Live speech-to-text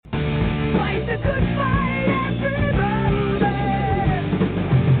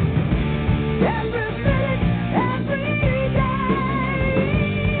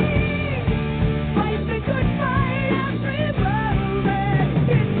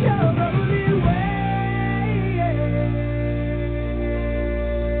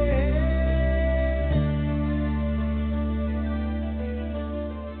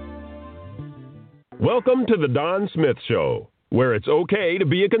Welcome to the Don Smith Show, where it's okay to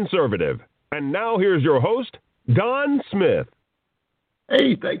be a conservative. And now here's your host, Don Smith.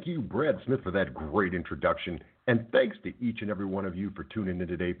 Hey, thank you, Brad Smith, for that great introduction. And thanks to each and every one of you for tuning in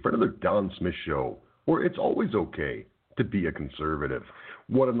today for another Don Smith Show, where it's always okay to be a conservative.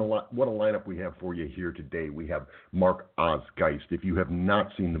 What a lineup we have for you here today. We have Mark Oz Geist. If you have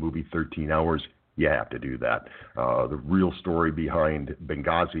not seen the movie 13 Hours, you have to do that. The real story behind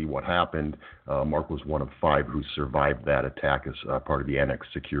Benghazi, what happened. Mark was one of 5 who survived that attack as part of the Annex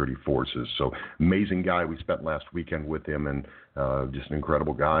Security Forces. So amazing guy. We spent last weekend with him, and just an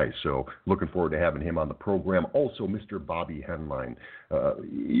incredible guy. So looking forward to having him on the program. Also, Mr. Bobby Henline.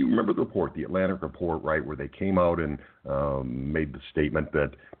 You remember the report, the Atlantic report, right, where they came out and made the statement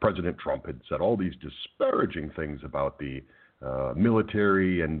that President Trump had said all these disparaging things about the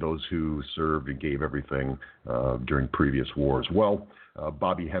military and those who served and gave everything during previous wars. Well,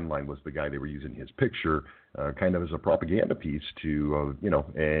 Bobby Henline was the guy they were using his picture kind of as a propaganda piece to,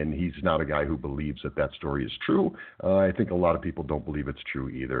 and he's not a guy who believes that story is true. I think a lot of people don't believe it's true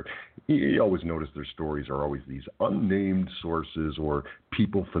either. You always notice their stories are always these unnamed sources or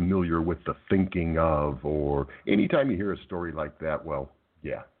people familiar with the thinking of, or anytime you hear a story like that, well,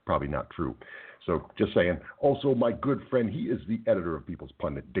 yeah, probably not true. So just saying. Also, my good friend, he is the editor of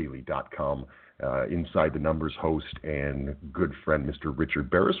peoplespunditdaily.com, Inside the Numbers host, and good friend, Mr. Richard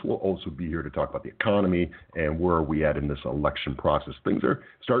Baris, will also be here to talk about the economy and where are we at in this election process. Things are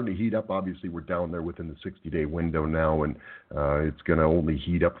starting to heat up. Obviously, we're down there within the 60-day window now, and it's going to only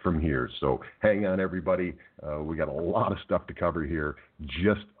heat up from here. So hang on, everybody. We got a lot of stuff to cover here.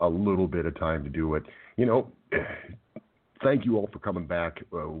 Just a little bit of time to do it. Thank you all for coming back.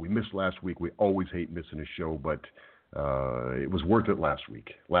 We missed last week. We always hate missing a show, but it was worth it last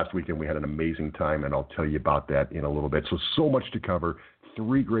week. Last weekend we had an amazing time, and I'll tell you about that in a little bit. So much to cover.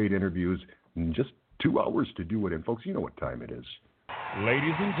 3 great interviews, and just 2 hours to do it. And folks, you know what time it is.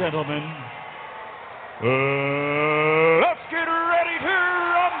 Ladies and gentlemen, let's get ready to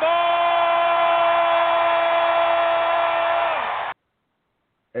rumble!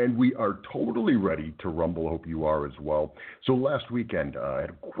 And we are totally ready to rumble. Hope you are as well. So last weekend, I had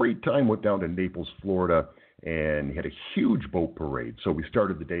a great time. Went down to Naples, Florida, and had a huge boat parade. So we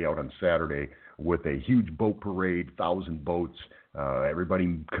started the day out on Saturday with a huge boat parade, 1,000 boats,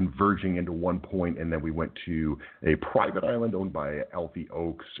 everybody converging into one point, and then we went to a private island owned by Alfie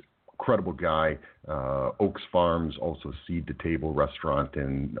Oakes. Incredible guy. Oaks Farms, also Seed to Table restaurant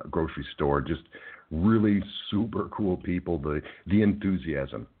and grocery store. Just really super cool people. The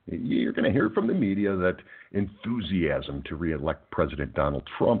enthusiasm. You're going to hear from the media that enthusiasm to re-elect President Donald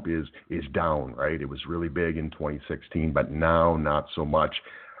Trump is down, right? It was really big in 2016, but now not so much.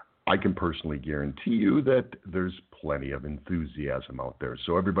 I can personally guarantee you that there's plenty of enthusiasm out there.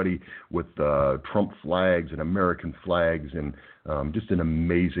 So everybody with Trump flags and American flags, and just an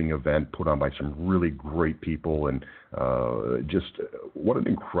amazing event put on by some really great people, and just what an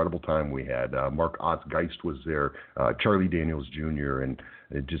incredible time we had. Mark Oz Geist was there, Charlie Daniels Jr., and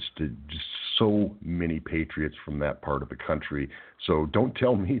just so many patriots from that part of the country. So don't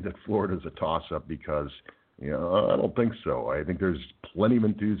tell me that Florida's a toss-up, because I don't think so. I think there's plenty of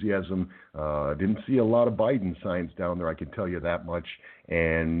enthusiasm. Didn't see a lot of Biden signs down there, I can tell you that much.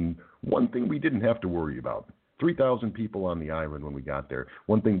 And one thing we didn't have to worry about, 3,000 people on the island when we got there.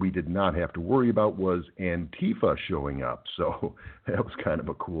 One thing we did not have to worry about was Antifa showing up. So that was kind of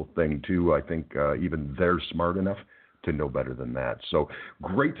a cool thing, too. I think even they're smart enough to know better than that. So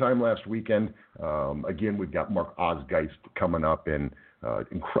great time last weekend. Again, we've got Mark Oz Geist coming up, and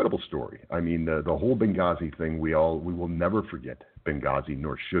incredible story. I mean, the whole Benghazi thing, we will never forget Benghazi,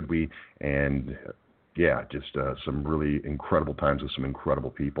 nor should we. And yeah, just some really incredible times with some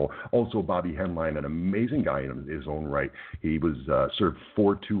incredible people. Also, Bobby Henline, an amazing guy in his own right. He was served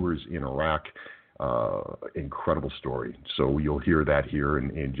 4 tours in Iraq. Incredible story. So you'll hear that here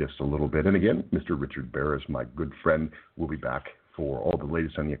in just a little bit. And again, Mr. Richard Baris, my good friend, will be back for all the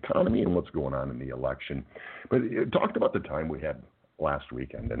latest on the economy and what's going on in the election. But it talked about the time we had last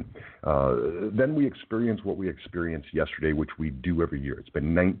weekend, and then we experienced what we experienced yesterday, which we do every year. It's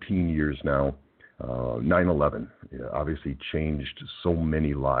been 19 years now. 9/11 obviously changed so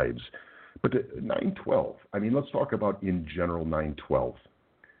many lives. But 9/12, I mean, let's talk about in general 9/12,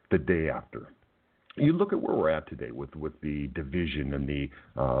 the day after. You look at where we're at today with the division and the,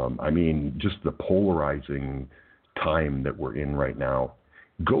 just the polarizing time that we're in right now.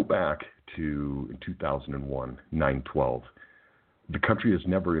 Go back to 2001, 9/12. The country has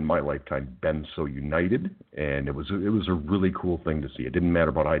never in my lifetime been so united, and it was a really cool thing to see. It didn't matter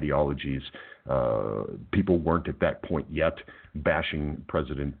about ideologies. People weren't at that point yet bashing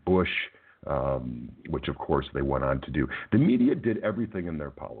President Bush which, of course, they went on to do. The media did everything in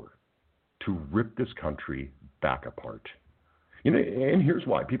their power to rip this country back apart. And here's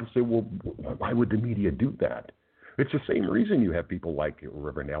why. People say, well, why would the media do that? It's the same reason you have people like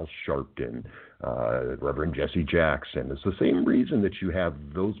Reverend Al Sharpton, Reverend Jesse Jackson. It's the same reason that you have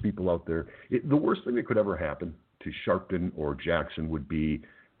those people out there. The worst thing that could ever happen to Sharpton or Jackson would be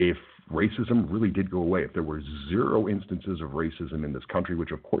if racism really did go away, if there were 0 instances of racism in this country,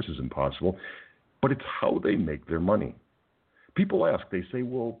 which of course is impossible, but it's how they make their money. People ask, they say,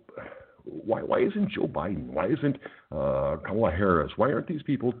 well, why isn't Joe Biden? Why isn't Kamala Harris? Why aren't these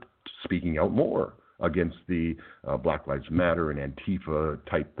people speaking out more against the Black Lives Matter and Antifa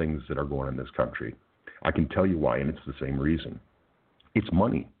type things that are going on in this country? I can tell you why, and it's the same reason. It's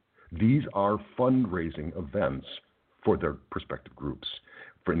money. These are fundraising events for their prospective groups.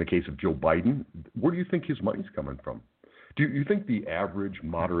 In the case of Joe Biden, where do you think his money's coming from? Do you think the average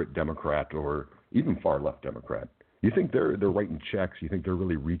moderate Democrat or even far left Democrat, you think they're writing checks? You think they're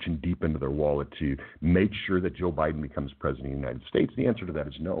really reaching deep into their wallet to make sure that Joe Biden becomes president of the United States? The answer to that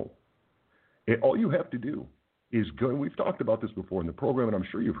is no. All you have to do is go, and we've talked about this before in the program, and I'm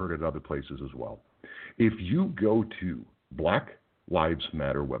sure you've heard it at other places as well. If you go to Black Lives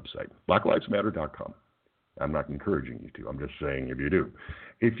Matter website, blacklivesmatter.com, I'm not encouraging you to, I'm just saying if you do.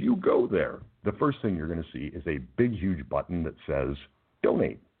 If you go there, the first thing you're going to see is a big, huge button that says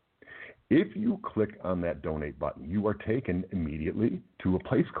donate. If you click on that donate button, you are taken immediately to a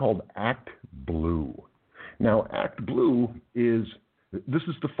place called Act Blue. Now, Act Blue is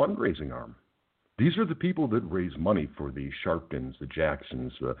the fundraising arm. These are the people that raise money for the Sharptons, the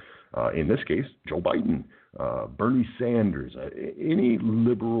Jacksons, in this case, Joe Biden, Bernie Sanders, any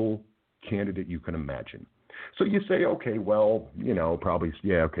liberal candidate you can imagine. So you say, okay, well, probably, a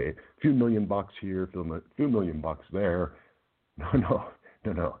few $1 million here, a few $1 million there. No.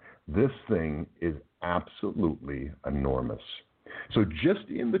 This thing is absolutely enormous. So just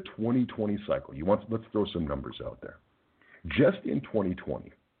in the 2020 cycle, let's throw some numbers out there. Just in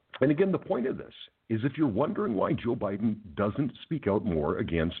 2020, and again, the point of this is if you're wondering why Joe Biden doesn't speak out more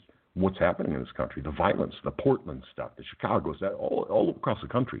against what's happening in this country, the violence, the Portland stuff, the Chicago's, all across the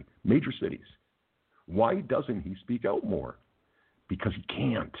country, major cities, why doesn't he speak out more? Because he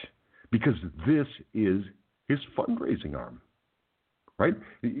can't. Because this is his fundraising arm. Right?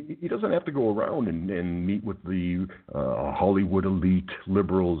 He doesn't have to go around and meet with the Hollywood elite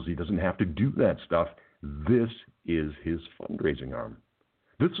liberals. He doesn't have to do that stuff. This is his fundraising arm.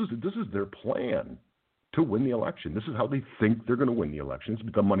 This is their plan to win the election. This is how they think they're going to win the elections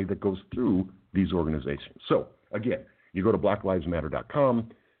with the money that goes through these organizations. So, again, you go to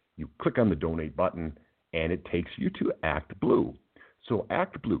blacklivesmatter.com, you click on the donate button, and it takes you to Act Blue. So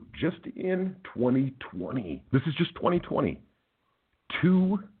Act Blue, just in 2020, this is just 2020,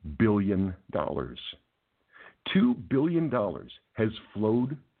 $2 billion. $2 billion has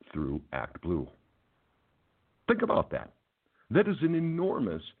flowed through Act Blue. Think about that. That is an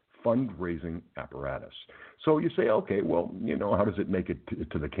enormous fundraising apparatus. So you say, okay, well, how does it make it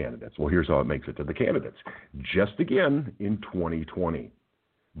to the candidates? Well, here's how it makes it to the candidates. Just again in 2020,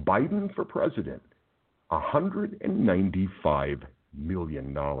 Biden for president, $195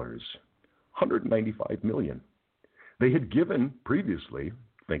 million. $195 million. They had given previously,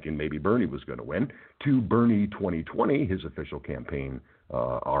 thinking maybe Bernie was going to win, to Bernie 2020, his official campaign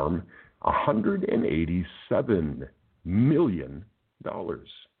arm, $187 million.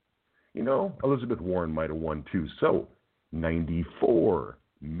 Elizabeth Warren might have won too. So $94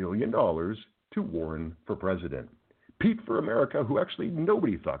 million to Warren for president. Pete for America, who actually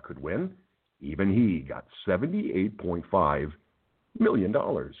nobody thought could win, even he got $78.5 million.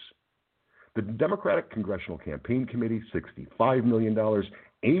 The Democratic Congressional Campaign Committee, $65 million.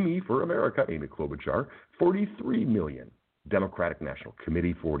 Amy for America, Amy Klobuchar, $43 million. Democratic National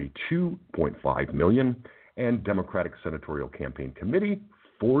Committee, $42.5 million. And Democratic Senatorial Campaign Committee,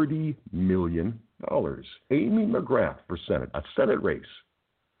 $40 million. Amy McGrath for Senate, a Senate race,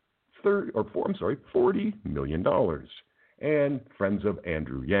 $40 million. And Friends of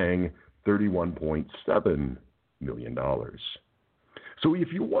Andrew Yang, $31.7 million. So if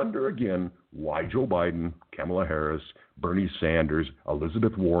you wonder again why Joe Biden, Kamala Harris, Bernie Sanders,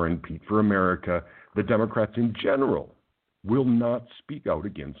 Elizabeth Warren, Pete for America, the Democrats in general will not speak out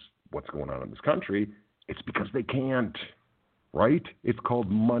against what's going on in this country, it's because they can't, right? It's called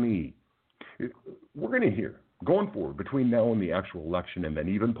money. We're going to hear, going forward, between now and the actual election, and then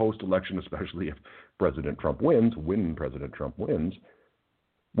even post-election, especially if President Trump wins,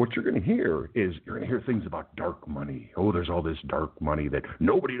 what you're going to hear is you're going to hear things about dark money. Oh, there's all this dark money that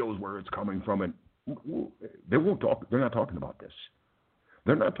nobody knows where it's coming from. And they won't talk. They're not talking about this.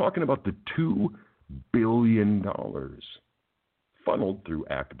 They're not talking about the $2 billion funneled through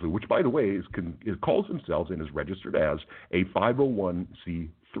Act Blue, which, by the way, it calls themselves and is registered as a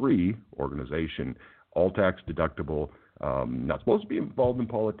 501c3 organization, all tax deductible, not supposed to be involved in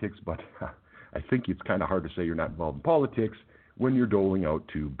politics, but I think it's kind of hard to say you're not involved in politics when you're doling out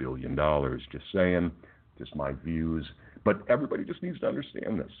 $2 billion. Just saying, just my views. But everybody just needs to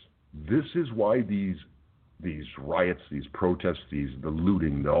understand this. This is why these riots, these protests, the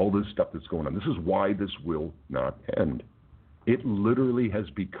looting, all this stuff that's going on, this is why this will not end. It literally has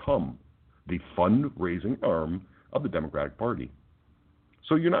become the fundraising arm of the Democratic Party.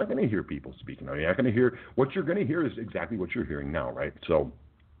 So you're not going to hear people speaking. You're not going to hear, what you're going to hear is exactly what you're hearing now, right? So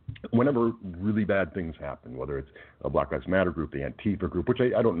whenever really bad things happen, whether it's a Black Lives Matter group, the Antifa group, which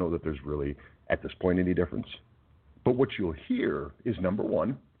I don't know that there's really, at this point, any difference. But what you'll hear is, number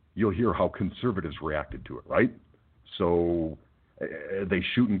one, you'll hear how conservatives reacted to it, right? So they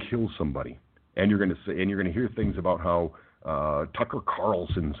shoot and kill somebody. And you're going to hear things about how Tucker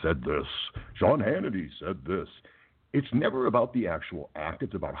Carlson said this, Sean Hannity said this. It's never about the actual act.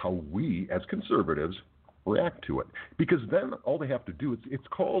 It's about how we, as conservatives, react to it. Because then all they have to do, it's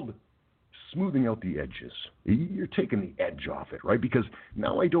called smoothing out the edges. You're taking the edge off it, right? Because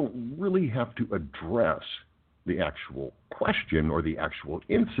now I don't really have to address the actual question or the actual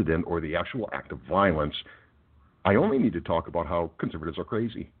incident or the actual act of violence. I only need to talk about how conservatives are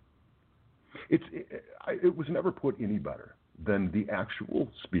crazy. It was never put any better than the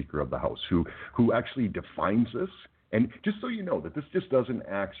actual Speaker of the House who actually defines this. And just so you know that this just doesn't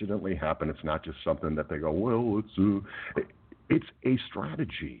accidentally happen. It's not just something that they go, well, it's a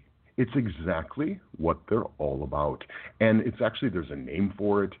strategy. It's exactly what they're all about. And it's actually, there's a name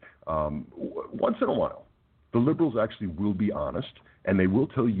for it. Once in a while, the liberals actually will be honest, and they will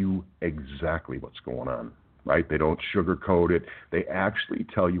tell you exactly what's going on, right? They don't sugarcoat it. They actually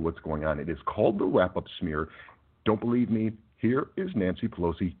tell you what's going on. It is called the wrap-up smear. Don't believe me? Here is Nancy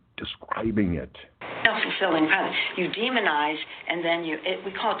Pelosi describing it. Self-fulfilling prophecy. You demonize, and then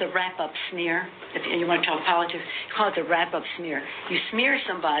we call it the wrap-up smear. If you want to talk politics, call it the wrap-up smear. You smear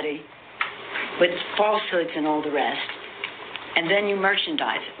somebody with falsehoods and all the rest, and then you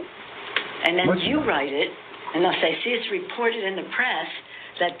merchandise it. And then you write it, and they'll say, see, it's reported in the press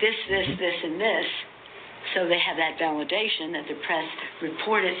that this, and this. So they have that validation that the press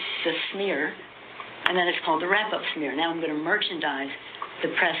reported the smear, and then it's called the wrap-up smear. Now I'm going to merchandise the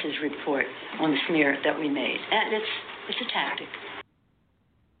press's report on the smear that we made. And it's a tactic.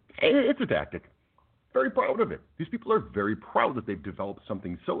 It's a tactic. Very proud of it. These people are very proud that they've developed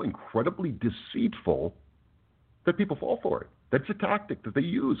something so incredibly deceitful that people fall for it. That's a tactic that they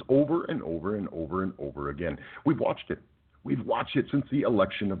use over and over and over and over again. We've watched it. We've watched it since the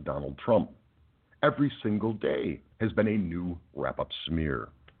election of Donald Trump. Every single day has been a new wrap-up smear.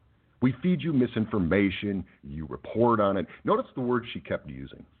 We feed you misinformation, you report on it. Notice the word she kept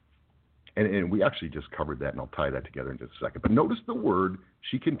using. And we actually just covered that, and I'll tie that together in just a second. But notice the word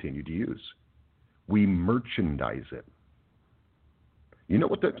she continued to use. We merchandise it. You know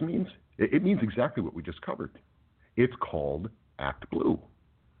what that means? It means exactly what we just covered. It's called Act Blue.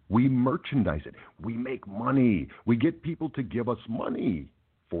 We merchandise it. We make money. We get people to give us money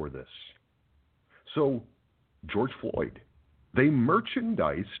for this. So, George Floyd, they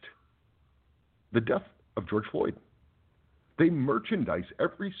merchandised the death of George Floyd. They merchandise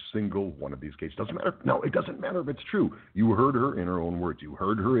every single one of these cases. Doesn't matter. No, it doesn't matter if it's true. You heard her in her own words. You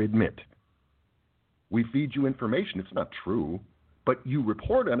heard her admit. We feed you information. It's not true, but you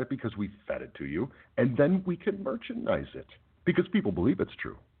report on it because we fed it to you, and then we can merchandise it because people believe it's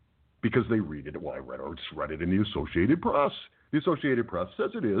true because they read it. Well, I read it in the Associated Press. The Associated Press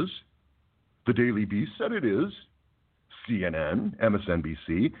says it is. The Daily Beast said it is. CNN,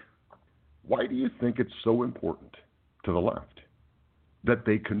 MSNBC. Why do you think it's so important to the left that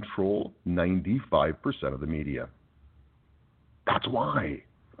they control 95% of the media? That's why.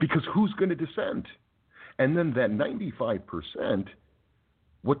 Because who's going to dissent? And then that 95%,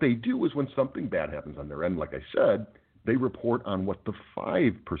 what they do is when something bad happens on their end, like I said, they report on what the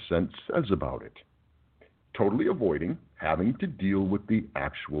 5% says about it, totally avoiding having to deal with the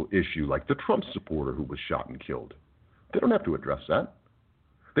actual issue, like the Trump supporter who was shot and killed. They don't have to address that.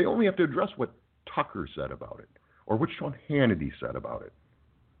 They only have to address what Tucker said about it, or what Sean Hannity said about it,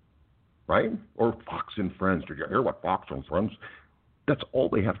 right? Or Fox and Friends. Did you hear what Fox and Friends? That's all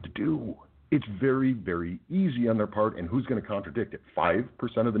they have to do. It's very, very easy on their part, and who's going to contradict it? 5%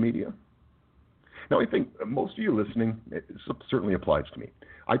 of the media? Now, I think most of you listening, it certainly applies to me.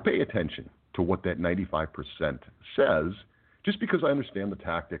 I pay attention to what that 95% says, just because I understand the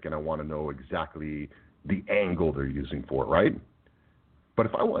tactic and I want to know exactly the angle they're using for it, right? But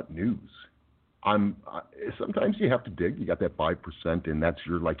if I want news, sometimes you have to dig. You got that 5%, and that's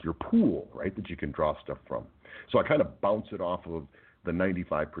your pool, right, that you can draw stuff from. So I kind of bounce it off of the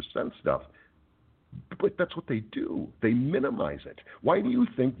 95% stuff. But that's what they do. They minimize it. Why do you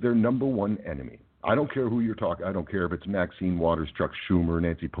think their number one enemy? I don't care who you're talking. I don't care if it's Maxine Waters, Chuck Schumer,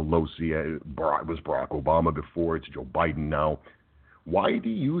 Nancy Pelosi. It was Barack Obama before. It's Joe Biden now. Why do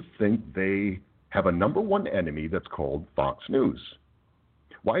you think they have a number one enemy that's called Fox News?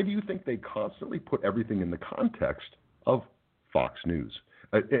 Why do you think they constantly put everything in the context of Fox News?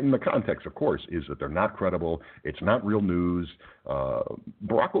 And the context, of course, is that they're not credible. It's not real news.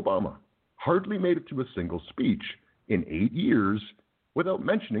 Barack Obama hardly made it to a single speech in 8 years without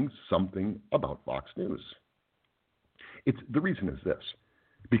mentioning something about Fox News. The reason is this,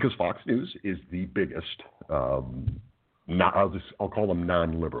 because Fox News is the biggest, I'll call them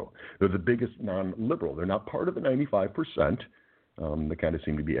non-liberal. They're the biggest non-liberal. They're not part of the 95%. They kind of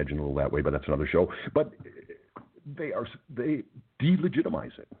seem to be edging a little that way, but that's another show. But they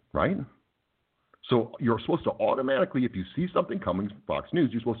delegitimize it, right? So you're supposed to automatically, if you see something coming from Fox News,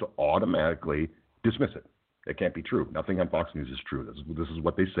 you're supposed to automatically dismiss it. It can't be true. Nothing on Fox News is true. This is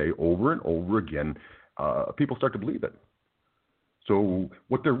what they say over and over again. People start to believe it. So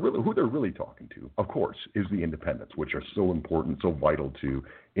who they're really talking to, of course, is the independents, which are so important, so vital to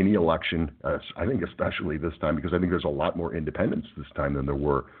any election. I think especially this time, because I think there's a lot more independents this time than there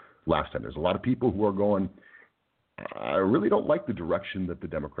were last time. There's a lot of people who are going, I really don't like the direction that the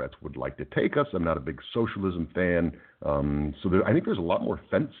Democrats would like to take us. I'm not a big socialism fan. I think there's a lot more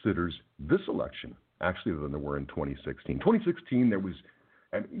fence sitters this election, actually, than there were in 2016. 2016, there was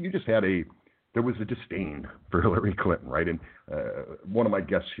a disdain for Hillary Clinton, right? And one of my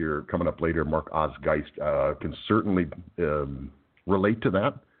guests here coming up later, Mark Oz Geist, can certainly relate to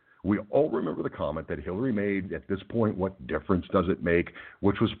that. We all remember the comment that Hillary made, at this point, what difference does it make,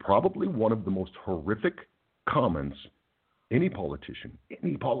 which was probably one of the most horrific comments any politician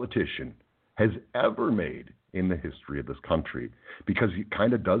has ever made in the history of this country, because it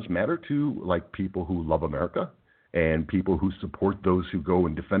kind of does matter to people who love America and people who support those who go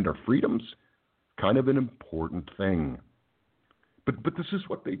and defend our freedoms. Kind of an important thing. But this is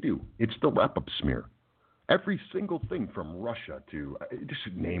what they do. It's the wrap-up smear. Every single thing from Russia to,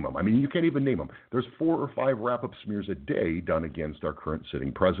 just name them. I mean, you can't even name them. There's 4 or 5 wrap-up smears a day done against our current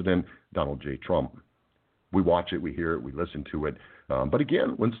sitting president, Donald J. Trump. We watch it, we hear it, we listen to it. But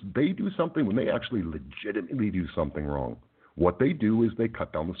again, when they do something, when they actually legitimately do something wrong, what they do is they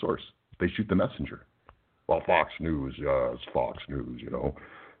cut down the source. They shoot the messenger. Well, Fox News, it's Fox News,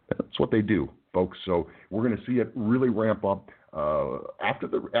 That's what they do, folks. So we're going to see it really ramp up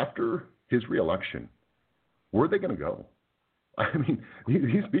after his reelection. Where are they going to go? I mean,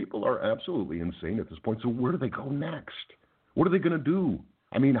 these people are absolutely insane at this point. So where do they go next? What are they going to do?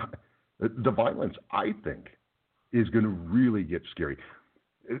 I mean, the violence, I think, is going to really get scary.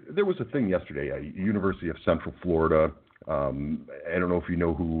 There was a thing yesterday at University of Central Florida. I don't know if you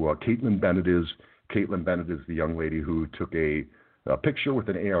know who Caitlin Bennett is. Caitlin Bennett is the young lady who took a picture with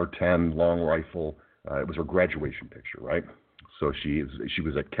an AR-10 long rifle. It was her graduation picture, right? So she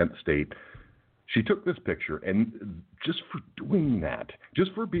was at Kent State. She took this picture, and just for doing that,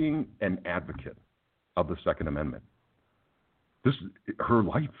 just for being an advocate of the Second Amendment, her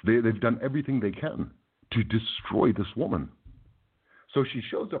life, they've done everything they can to destroy this woman. So she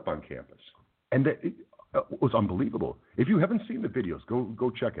shows up on campus, and it was unbelievable. If you haven't seen the videos, go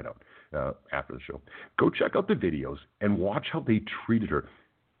check it out after the show. Go check out the videos and watch how they treated her.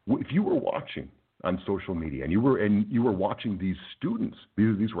 If you were watching on social media and you were watching these students,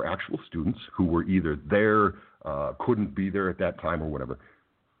 these were actual students who were either there, couldn't be there at that time or whatever.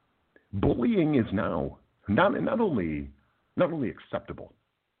 Bullying is now not only acceptable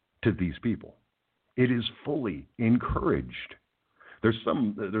to these people, it is fully encouraged. There's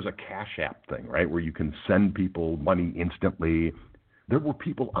a Cash App thing, right, where you can send people money instantly. There were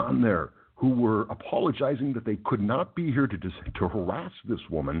people on there who were apologizing that they could not be here to harass this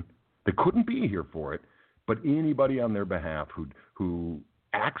woman. They couldn't be here for it, but anybody on their behalf who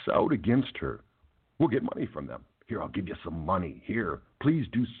acts out against her will get money from them. Here, I'll give you some money. Here, please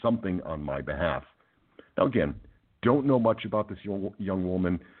do something on my behalf. Now, again, don't know much about this young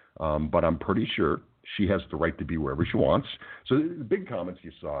woman, but I'm pretty sure she has the right to be wherever she wants. So the big comments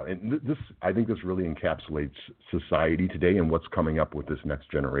you saw, and I think this really encapsulates society today and what's coming up with this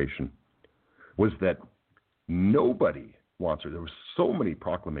next generation, was that nobody wants her. There were so many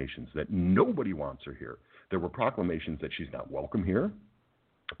proclamations that nobody wants her here. There were proclamations that she's not welcome here.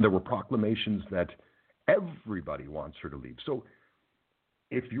 There were proclamations that everybody wants her to leave. So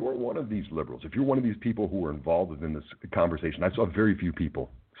if you're one of these liberals, if you're one of these people who are involved in this conversation, I saw very few people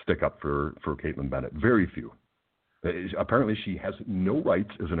stick up for Caitlin Bennett. Very few. Apparently, she has no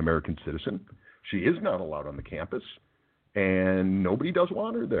rights as an American citizen. She is not allowed on the campus, and nobody does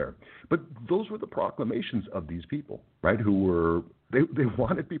want her there. But those were the proclamations of these people, right? Who were they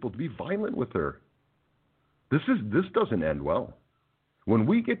wanted people to be violent with her. This doesn't end well. When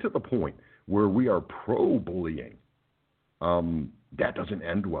we get to the point where we are pro-bullying, that doesn't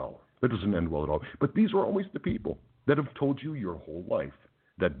end well. That doesn't end well at all. But these are always the people that have told you your whole life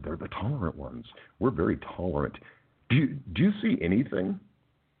that they're the tolerant ones. We're very tolerant. Do you see anything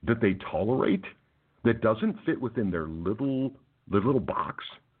that they tolerate that doesn't fit within their little box,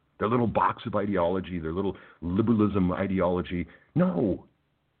 their little box of ideology, their little liberalism ideology? No.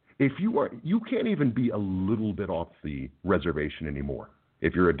 If you can't even be a little bit off the reservation anymore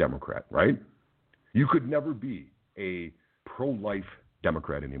if you're a Democrat, right? You could never be a pro-life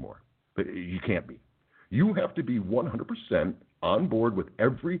Democrat anymore. But you can't be. You have to be 100% on board with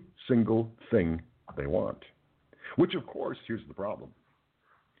every single thing they want. Which, of course, here's the problem.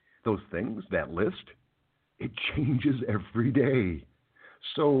 Those things, that list, it changes every day.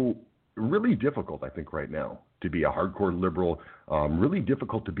 So really difficult, I think, right now to be a hardcore liberal. Really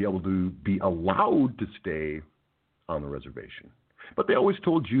difficult to be able to be allowed to stay on the reservation. But they always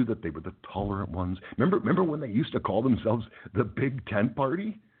told you that they were the tolerant ones. Remember when they used to call themselves the Big Tent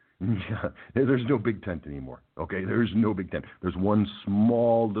Party? Yeah, there's no big tent anymore, okay? There's no big tent. There's one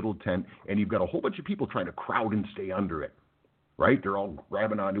small little tent, and you've got a whole bunch of people trying to crowd and stay under it, right? They're all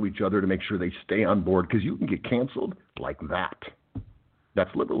grabbing onto each other to make sure they stay on board because you can get canceled like that. That's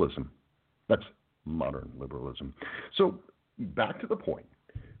liberalism. That's modern liberalism. So back to the point.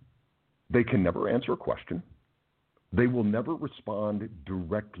 They can never answer a question. They will never respond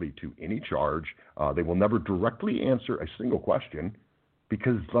directly to any charge. They will never directly answer a single question.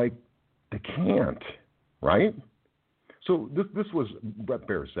 Because, they can't, right? So this was, Brett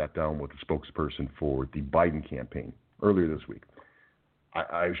Baris sat down with the spokesperson for the Biden campaign earlier this week.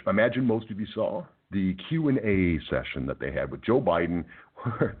 I imagine most of you saw the Q&A session that they had with Joe Biden,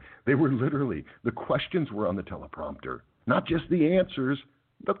 where they were literally, the questions were on the teleprompter, not just the answers,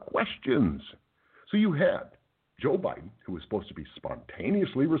 the questions. So you had Joe Biden, who was supposed to be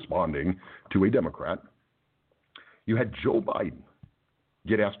spontaneously responding to a Democrat. You had Joe Biden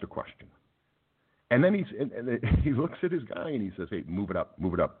get asked a question. And then he looks at his guy and he says, hey, move it up,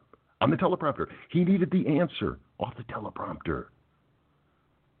 on the teleprompter. He needed the answer off the teleprompter.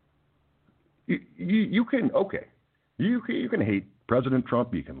 You can hate President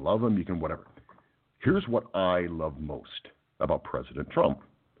Trump, you can love him, you can whatever. Here's what I love most about President Trump.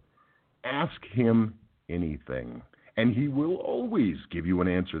 Ask him anything, and he will always give you an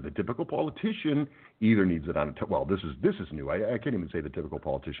answer. The typical politician either needs it on a this is new. I can't even say the typical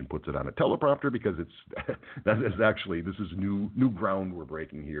politician puts it on a teleprompter because this is new ground we're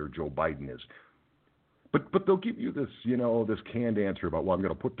breaking here. Joe Biden is, but they'll give you this this canned answer about, well, I'm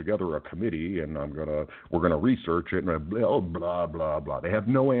going to put together a committee and we're gonna research it and blah blah blah. They have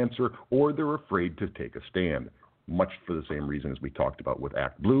no answer, or they're afraid to take a stand, much for the same reason as we talked about with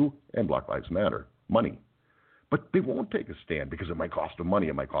Act Blue and Black Lives Matter, money. But they won't take a stand because it might cost them money,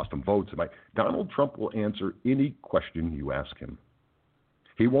 it might cost them votes. Donald Trump will answer any question you ask him.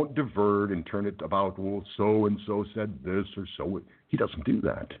 He won't divert and turn it about, well, so-and-so said this or so. He doesn't do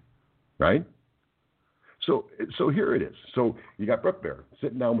that, right? So here it is. So you got Brett Baer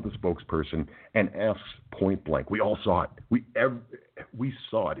sitting down with the spokesperson and asks point blank. We all saw it. We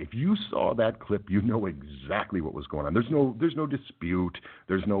saw it. If you saw that clip, you know exactly what was going on. There's no dispute.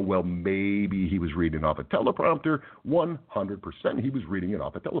 There's no, well, maybe he was reading off a teleprompter. 100% he was reading it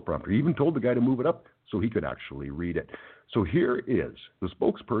off a teleprompter. He even told the guy to move it up so he could actually read it. So here is the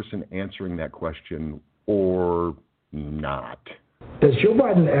spokesperson answering that question, or not. Does Joe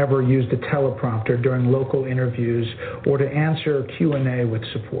Biden ever use the teleprompter during local interviews or to answer Q&A with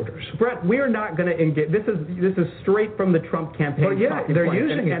supporters? Brett, we are not going to engage. This is straight from the Trump campaign. But yeah, they're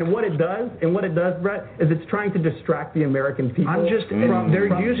using it. And what it does, Brett, is it's trying to distract the American people.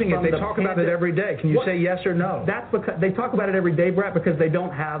 They're using it. They talk about it every day. Can you say yes or no? That's because they talk about it every day, Brett, because they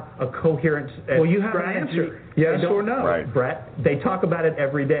don't have a coherent well, you have an answer. Yes or no. Right. Brett, they talk about it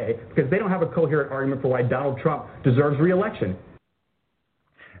every day because they don't have a coherent argument for why Donald Trump deserves re-election.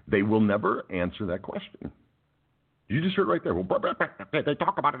 They will never answer that question. You just heard right there. Well, they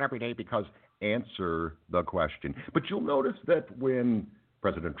talk about it every day because answer the question. But you'll notice that when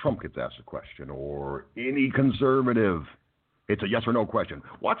President Trump gets asked a question, or any conservative, It's a yes or no question.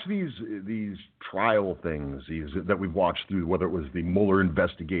 Watch these trial things that we've watched through, whether it was the Mueller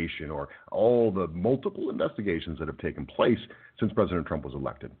investigation or all the multiple investigations that have taken place since President Trump was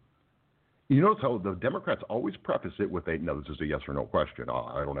elected. You notice how the Democrats always preface it with no, this is a yes or no question.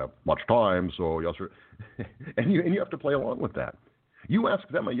 I don't have much time, so yes or and you have to play along with that. You ask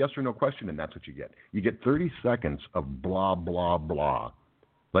them a yes or no question, and that's what you get. You get 30 seconds of blah, blah, blah.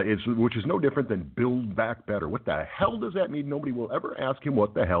 Which is no different than Build Back Better. What the hell does that mean? Nobody will ever ask him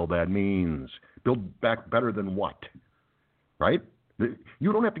what the hell that means. Build back better than what? Right?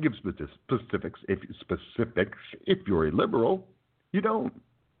 You don't have to give specifics if you're a liberal. You don't.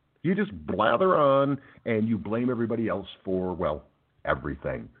 You just blather on and you blame everybody else for, well,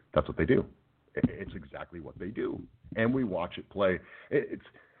 everything. That's what they do. It's exactly what they do. And we watch it play.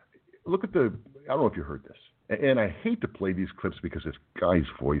 Look at I don't know if you heard this. And I hate to play these clips because this guy's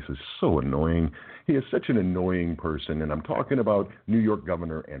voice is so annoying. He is such an annoying person. And I'm talking about New York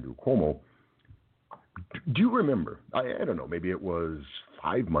Governor Andrew Cuomo. Do you remember? I don't know, maybe it was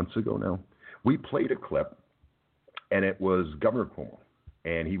 5 months ago now. We played a clip, and it was Governor Cuomo.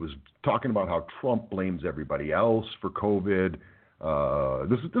 And he was talking about how Trump blames everybody else for COVID.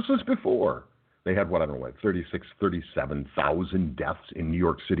 This was before. They had, 37,000 deaths in New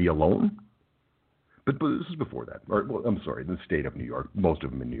York City alone. But this is before that. I'm sorry, the state of New York, most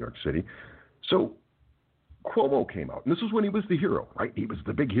of them in New York City. So Cuomo came out, and this was when he was the hero, right? He was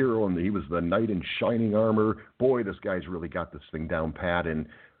the big hero, and he was the knight in shining armor. Boy, this guy's really got this thing down pat. And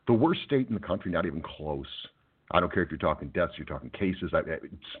the worst state in the country, not even close. I don't care if you're talking deaths, you're talking cases,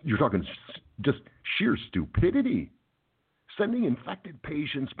 you're talking just sheer stupidity. Sending infected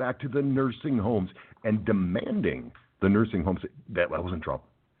patients back to the nursing homes and demanding the nursing homes. That wasn't Trump.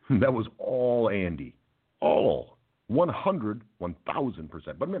 That was all Andy. All. 1,000%.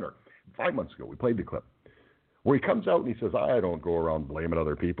 But remember, 5 months ago, we played the clip where he comes out and he says, I don't go around blaming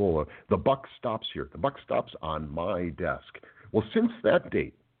other people. The buck stops here. The buck stops on my desk. Well, since that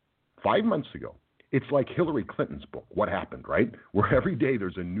date, 5 months ago, it's like Hillary Clinton's book, What Happened, right? Where every day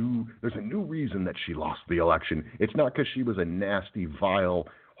there's a new reason that she lost the election. It's not because she was a nasty, vile,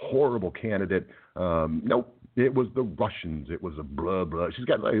 horrible candidate. Nope. It was the Russians. It was a blah, blah. She's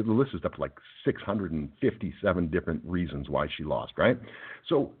got, the list is up to 657 different reasons why she lost, right?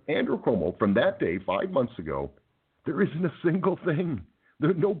 So Andrew Cuomo, from that day, 5 months ago, there isn't a single thing.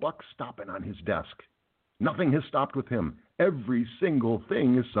 There's no buck stopping on his desk. Nothing has stopped with him. Every single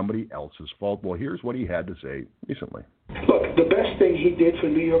thing is somebody else's fault. Well, here's what he had to say recently. Look, the best thing he did for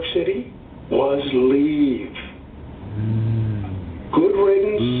New York City was leave. Good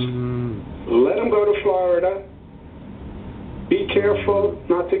riddance. Let him go to Florida. Be careful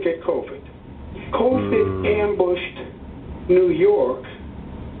not to get COVID. COVID ambushed New York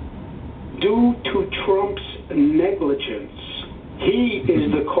due to Trump's negligence. He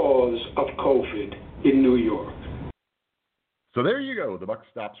is the cause of COVID in New York. So there you go. The buck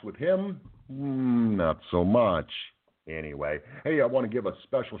stops with him. Not so much. Anyway, hey, I want to give a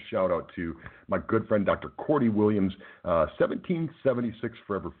special shout-out to my good friend Dr. Cordy Williams, 1776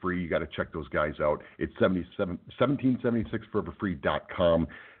 Forever Free. You got to check those guys out. It's 1776foreverfree.com.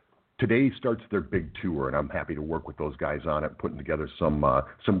 Today starts their big tour, and I'm happy to work with those guys on it, putting together some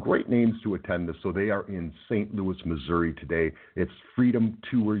great names to attend this. So they are in St. Louis, Missouri today. It's Freedom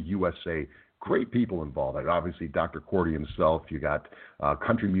Tour USA. Great people involved. Obviously, Dr. Cordy himself. You got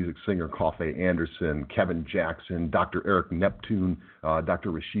country music singer Coffey Anderson, Kevin Jackson, Dr. Eric Neptune,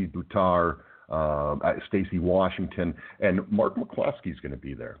 Dr. Rashid Buttar, Stacey Washington, and Mark McCloskey's going to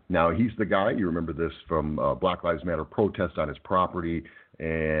be there. Now, he's the guy, you remember this from Black Lives Matter protest on his property,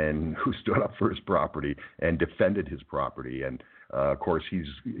 and who stood up for his property and defended his property. And of course, he's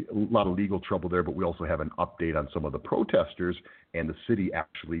a lot of legal trouble there, but we also have an update on some of the protesters and the city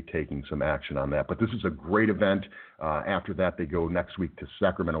actually taking some action on that. But this is a great event. After that, they go next week to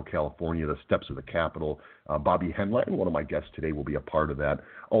Sacramento, California, the steps of the Capitol. Bobby Henline, one of my guests today, will be a part of that.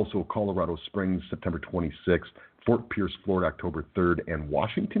 Also, Colorado Springs, September 26th, Fort Pierce, Florida, October 3rd, and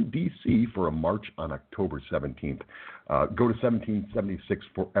Washington, D.C. for a march on October 17th. Go to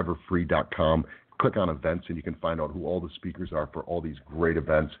 1776foreverfree.com. Click on events, and you can find out who all the speakers are for all these great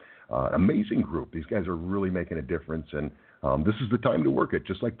events. Amazing group. These guys are really making a difference, and this is the time to work it.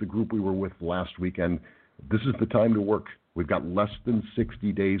 Just like the group we were with last weekend, this is the time to work. We've got less than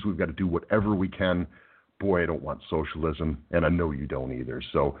 60 days. We've got to do whatever we can. Boy, I don't want socialism, and I know you don't either.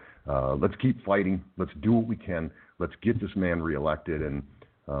 So let's keep fighting. Let's do what we can. Let's get this man reelected, and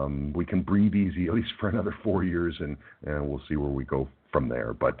we can breathe easy, at least for another 4 years, and we'll see where we go from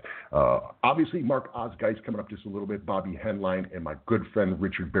there. But obviously, Mark Osgeist coming up just a little bit, Bobby Henline, and my good friend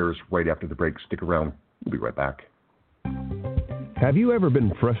Richard Baris right after the break. Stick around. We'll be right back. Have you ever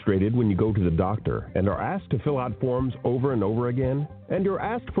been frustrated when you go to the doctor and are asked to fill out forms over and over again? And you're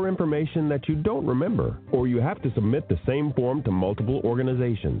asked for information that you don't remember, or you have to submit the same form to multiple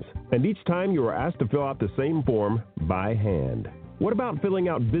organizations, and each time you are asked to fill out the same form by hand? What about filling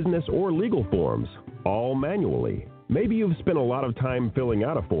out business or legal forms, all manually? Maybe you've spent a lot of time filling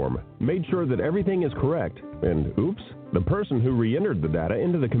out a form, made sure that everything is correct, and oops, the person who re-entered the data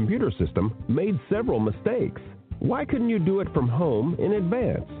into the computer system made several mistakes. Why couldn't you do it from home in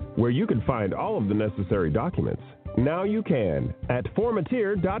advance, where you could find all of the necessary documents? Now you can at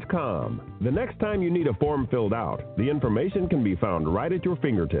formateer.com. The next time you need a form filled out, the information can be found right at your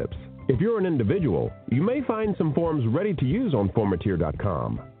fingertips. If you're an individual, you may find some forms ready to use on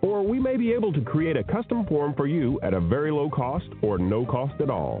formateer.com, or we may be able to create a custom form for you at a very low cost or no cost at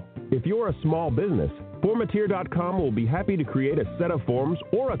all. If you're a small business, Formateer.com will be happy to create a set of forms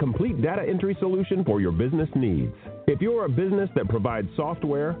or a complete data entry solution for your business needs. If you're a business that provides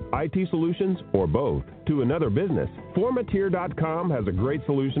software, IT solutions, or both to another business, Formateer.com has a great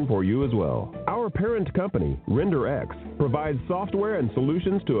solution for you as well. Our parent company, RenderX, provides software and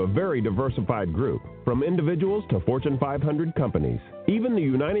solutions to a very diversified group, from individuals to Fortune 500 companies. Even the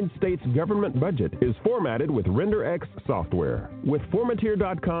United States government budget is formatted with RenderX software. With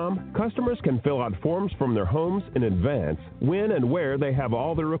Formateer.com, customers can fill out forms from their homes in advance when and where they have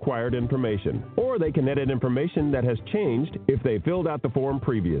all the required information, or they can edit information that has changed if they filled out the form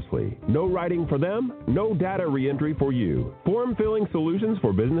previously. No writing for them, no data re-entry for you. Form filling solutions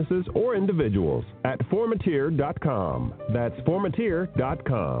for businesses or individuals at Formateer.com. That's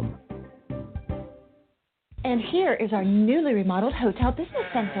Formateer.com. And here is our newly remodeled Hotel Business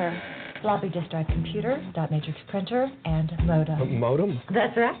Center. Lobby disk drive computer, dot matrix printer, and modem. A modem?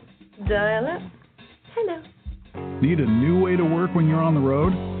 That's right. Dial up. Hello. Need a new way to work when you're on the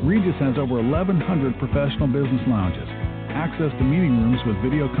road? Regis has over 1,100 professional business lounges, access to meeting rooms with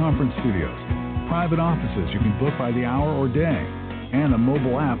video conference studios, private offices you can book by the hour or day, and a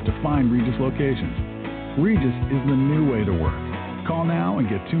mobile app to find Regis locations. Regis is the new way to work. Call now and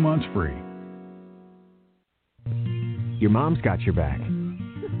get 2 months free. Your mom's got your back.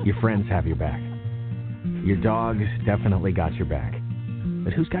 Your friends have your back. Your dog's definitely got your back.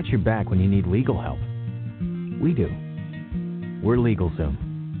 But who's got your back when you need legal help? We do. We're LegalZoom.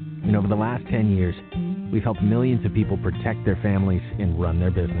 And over the last 10 years, we've helped millions of people protect their families and run their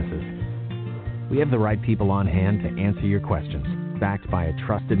businesses. We have the right people on hand to answer your questions, backed by a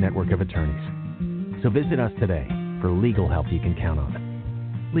trusted network of attorneys. So visit us today for legal help you can count on.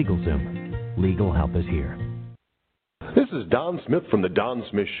 LegalZoom. Legal help is here. This is Don Smith from The Don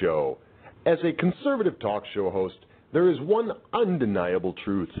Smith Show. As a conservative talk show host, there is one undeniable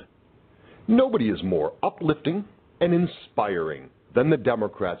truth. Nobody is more uplifting and inspiring than the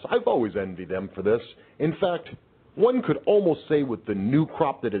Democrats. I've always envied them for this. In fact, one could almost say with the new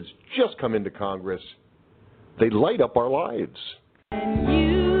crop that has just come into Congress, they light up our lives.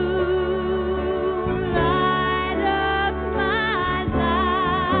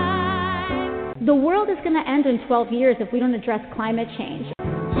 The world is going to end in 12 years if we don't address climate change.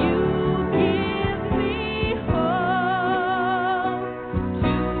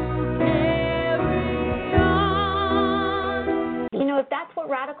 You know, if that's what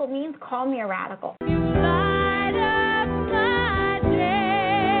radical means, call me a radical.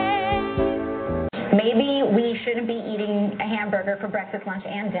 Maybe we shouldn't be eating a hamburger for breakfast, lunch,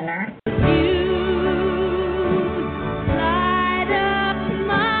 and dinner.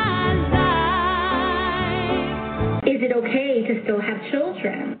 Is it okay to still have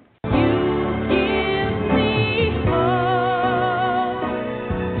children?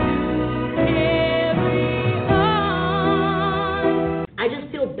 I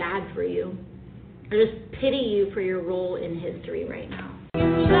just feel bad for you. I just pity you for your role in history right now.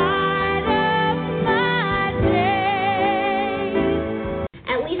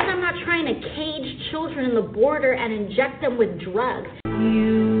 At least I'm not trying to cage children in the border and inject them with drugs.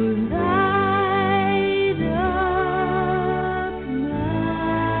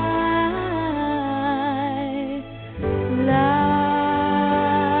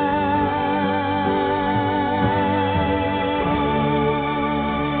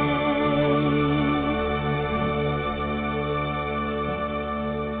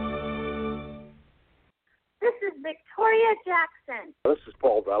 Jackson. This is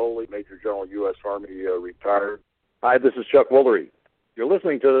Paul Vallely, Major General, U.S. Army, retired. Hi, this is Chuck Woolery. You're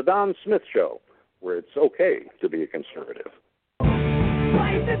listening to The Don Smith Show, where it's okay to be a conservative.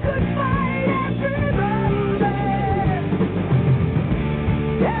 Fight the good fight, everybody.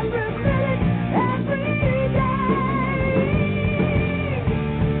 Every minute, every day.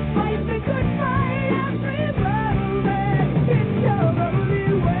 Fight the good fight, everybody. It's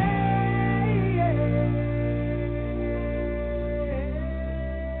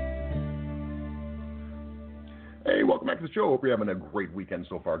to the show. Hope you're having a great weekend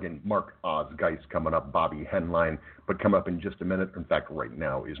so far. Again, Mark Geist coming up, Bobby Henline. But come up in just a minute. In fact, right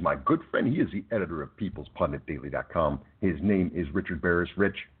now is my good friend. He is the editor of PeoplesPunditDaily.com. His name is Richard Baris.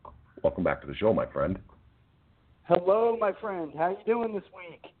 Rich, welcome back to the show, my friend. Hello, my friend. How you doing this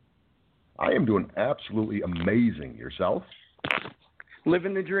week? I am doing absolutely amazing. Yourself?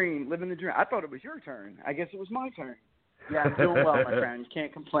 Living the dream. Living the dream. I thought it was your turn. I guess it was my turn. Yeah, I'm doing well, my friend.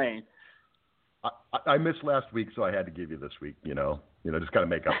 Can't complain. I missed last week, so I had to give you this week. Just got to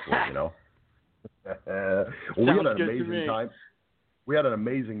make up for it. We had an amazing time. We had an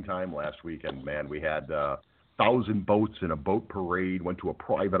amazing time last weekend, man. We had 1,000 boats in a boat parade. Went to a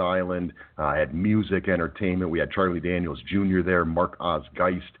private island. Had music, entertainment. We had Charlie Daniels Jr. there. Mark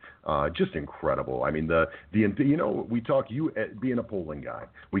Geist. Just incredible. I mean, we talk, you being a polling guy,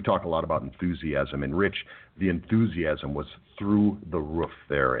 we talk a lot about enthusiasm. And Rich, the enthusiasm was through the roof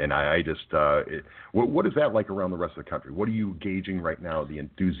there. And I just, what is that like around the rest of the country? What are you gauging right now, the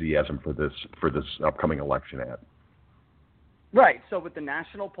enthusiasm for this upcoming election at? Right. So with the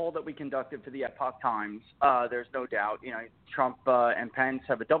national poll that we conducted for the Epoch Times, there's no doubt, Trump and Pence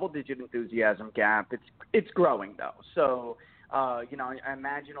have a double-digit enthusiasm gap. It's growing, though. So, I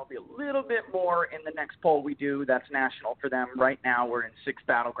imagine it'll be a little bit more in the next poll we do. That's national for them. Right now, we're in 6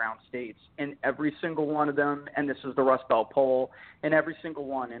 battleground states. In every single one of them, and this is the Rust Belt poll, in every single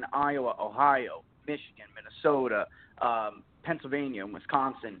one in Iowa, Ohio, Michigan, Minnesota, Pennsylvania, and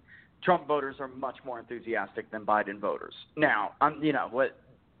Wisconsin, Trump voters are much more enthusiastic than Biden voters. Now,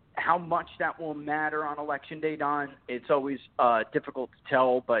 how much that will matter on Election Day, Don, it's always difficult to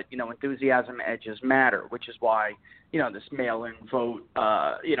tell, but, enthusiasm edges matter, which is why, this mail-in vote,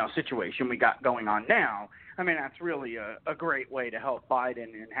 situation we got going on now, I mean, that's really a great way to help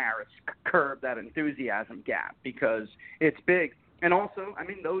Biden and Harris curb that enthusiasm gap because it's big. And also,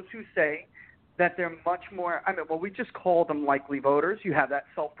 those who say that they're much more, we just call them likely voters. You have that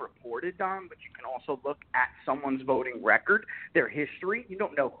self-reported, Don, but you can also look at someone's voting record, their history. You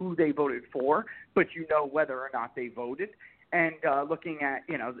don't know who they voted for, but you know whether or not they voted. And looking at,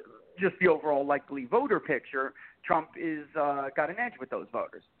 just the overall likely voter picture, Trump is got an edge with those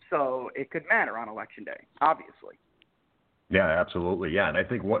voters. So it could matter on Election Day, obviously. Yeah, absolutely. Yeah, and I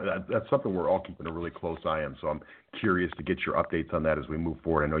think that's something we're all keeping a really close eye on. So I'm curious to get your updates on that as we move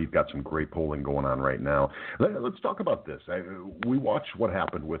forward. I know you've got some great polling going on right now. Let's talk about this. We watched what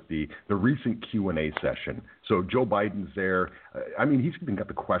happened with the recent Q&A session. So Joe Biden's there. He's even got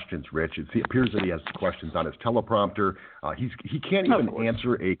the questions, Rich. It appears that he has questions on his teleprompter. He can't even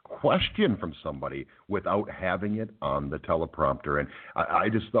answer a question from somebody without having it on the teleprompter. And I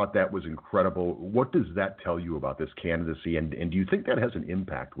just thought that was incredible. What does that tell you about this candidacy? And do you think that has an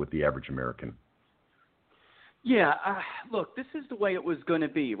impact with the average American? Yeah, look, this is the way it was going to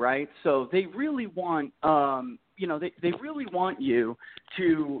be, right? So they really want, they really want you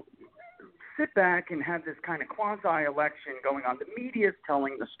to sit back and have this kind of quasi-election going on. The media is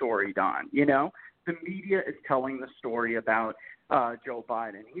telling the story, Don, The media is telling the story about Joe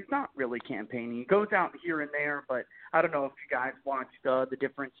Biden. He's not really campaigning. He goes out here and there, but I don't know if you guys watched the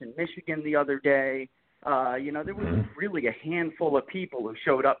difference in Michigan the other day. There was really a handful of people who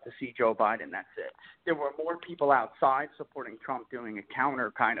showed up to see Joe Biden. That's it. There were more people outside supporting Trump doing a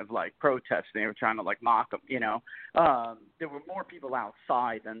counter kind of like protest. They were trying to like mock him, There were more people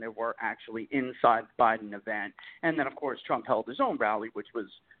outside than there were actually inside the Biden event. And then, of course, Trump held his own rally, which was,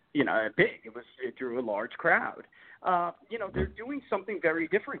 big. It drew a large crowd. They're doing something very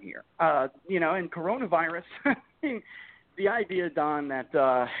different here. And coronavirus the idea, Don, that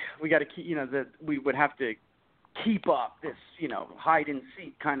we got to keep, that we would have to keep up this, hide and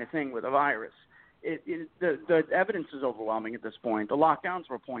seek kind of thing with a virus. The evidence is overwhelming at this point. The lockdowns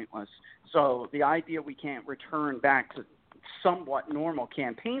were pointless. So the idea we can't return back to somewhat normal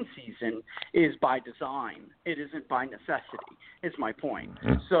campaign season is by design. It isn't by necessity, is my point.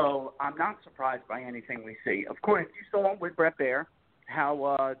 So I'm not surprised by anything we see. Of course, you saw with Brett Baer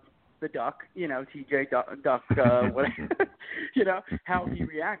how the duck, TJ Duck, how he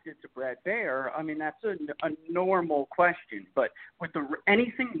reacted to Brett Baer. That's a normal question. But with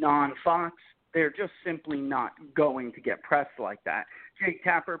anything non-Fox, they're just simply not going to get pressed like that. Jake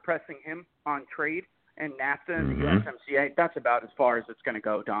Tapper pressing him on trade and NAFTA and the USMCA, that's about as far as it's going to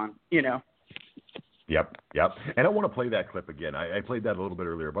go, Don, Yep. And I want to play that clip again. I played that a little bit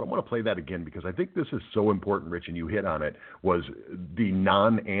earlier, but I want to play that again because I think this is so important, Rich, and you hit on it, was the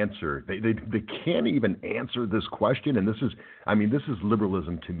non-answer. They can't even answer this question, and this is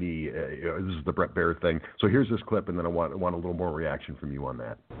liberalism to me. This is the Brett Baer thing. So here's this clip, and then I want a little more reaction from you on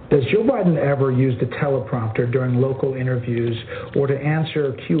that. Does Joe Biden ever use the teleprompter during local interviews or to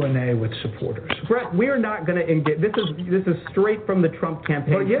answer Q&A with supporters? Brett, we are not going to engage. This is straight from the Trump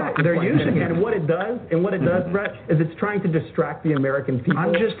campaign. But yeah, they're using it. And what it does, Brett, is it's trying to distract the American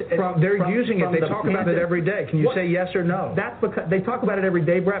people. They're using it. They talk about it every day. Can you say yes or no? That's because they talk about it every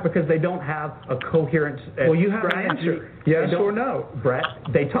day, Brett, because they don't have a coherent Well, you have an answer. Yes or no? Brett,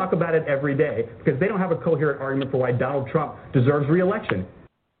 they talk about it every day because they don't have a coherent argument for why Donald Trump deserves re-election.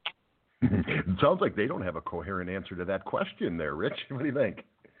 It sounds like they don't have a coherent answer to that question there, Rich. What do you think?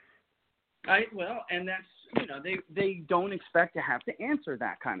 And that's, they don't expect to have to answer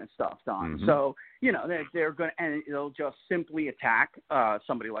that kind of stuff, Don. Mm-hmm. So, they're going to, and they'll just simply attack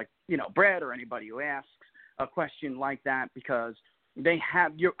somebody like, Brett or anybody who asks a question like that because they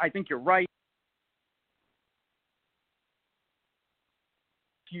have, I think you're right.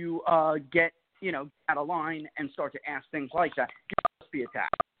 If you get, out of line and start to ask things like that, you'll just be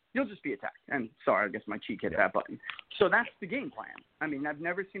attacked. You'll just be attacked. And sorry, I guess my cheek hit that button. So that's the game plan. I mean, I've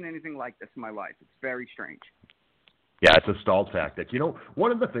never seen anything like this in my life. It's very strange. Yeah, it's a stall tactic.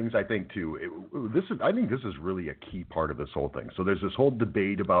 One of the things I think too, I think this is really a key part of this whole thing. So there's this whole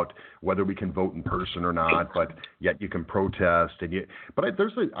debate about whether we can vote in person or not, but yet you can protest. But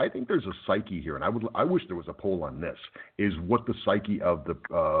I think there's a psyche here, and I wish there was a poll on this. Is what the psyche of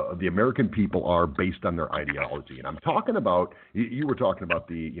the American people are based on their ideology, and I'm talking about. You were talking about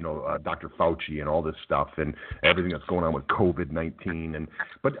the Dr. Fauci and all this stuff and everything that's going on with COVID-19,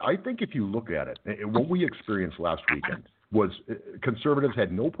 but I think if you look at it, what we experienced last weekend was conservatives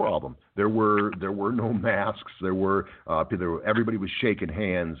had no problem. There were no masks. Everybody was shaking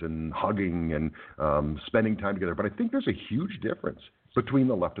hands and hugging and spending time together. But I think there's a huge difference between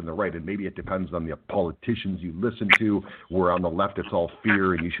the left and the right, and maybe it depends on the politicians you listen to. Where on the left it's all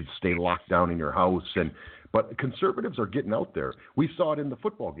fear and you should stay locked down in your house. But conservatives are getting out there. We saw it in the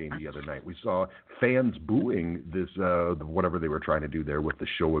football game the other night. We saw fans booing this, whatever they were trying to do there with the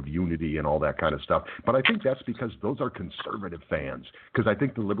show of unity and all that kind of stuff. But I think that's because those are conservative fans. Because I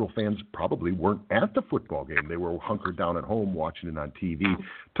think the liberal fans probably weren't at the football game. They were hunkered down at home watching it on TV.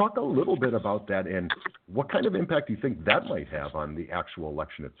 Talk a little bit about that and what kind of impact do you think that might have on the actual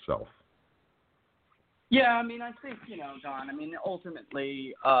election itself? Yeah, I mean, I think, Don,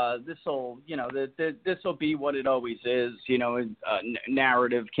 ultimately, this will be what it always is,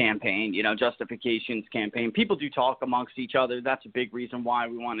 narrative campaign, justifications campaign. People do talk amongst each other. That's a big reason why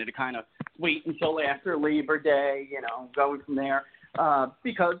we wanted to kind of wait until after Labor Day, going from there,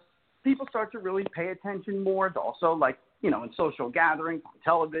 because people start to really pay attention more. Also, in social gatherings, on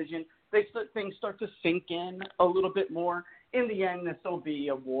television, things start to sink in a little bit more. In the end, this will be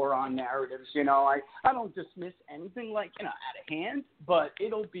a war on narratives. I don't dismiss anything out of hand, but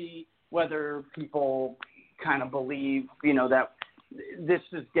it'll be whether people kind of believe, that this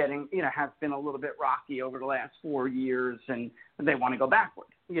is getting, has been a little bit rocky over the last 4 years and they want to go backward,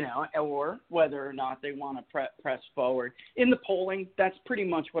 or whether or not they want to press forward. In the polling, that's pretty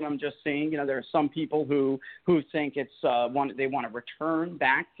much what I'm just seeing. There are some people who think it's they want to return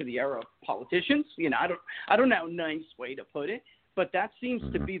back to the era of politicians. I don't know a nice way to put it, but that seems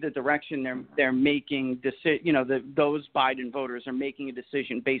to be the direction they're making. Those Biden voters are making a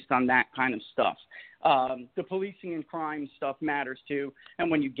decision based on that kind of stuff. The policing and crime stuff matters too,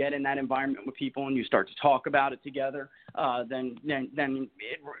 and when you get in that environment with people and you start to talk about it together, then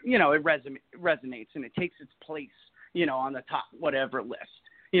it resonates and it takes its place, on the top whatever list.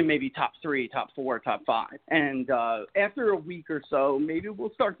 Maybe top 3, top 4, top 5. And after a week or so, maybe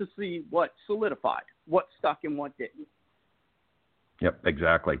we'll start to see what solidified, what stuck and what didn't. Yep,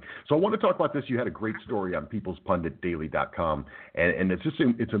 exactly. So I want to talk about this. You had a great story on peoplespunditdaily.com, and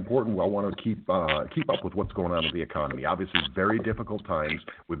it's important. I want to keep up with what's going on with the economy. Obviously, very difficult times.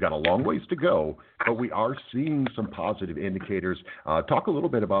 We've got a long ways to go, but we are seeing some positive indicators. Talk a little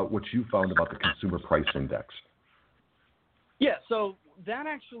bit about what you found about the Consumer Price Index. Yeah, so that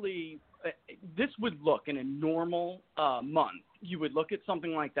actually, this would look in a normal month. You would look at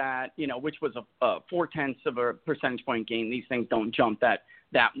something like that, which was a 0.4 of a percentage point gain. These things don't jump that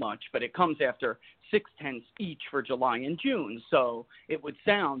much, but it comes after 0.6 each for July and June. So it would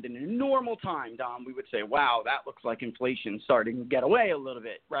sound in a normal time, Dom, we would say, wow, that looks like inflation starting to get away a little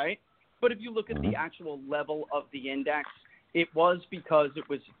bit, right? But if you look at the actual level of the index, it was because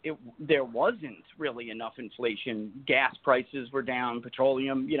there wasn't really enough inflation. Gas prices were down,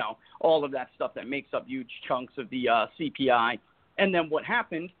 petroleum, all of that stuff that makes up huge chunks of the CPI. And then what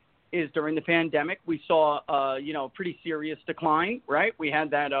happened is during the pandemic, we saw pretty serious decline, right? We had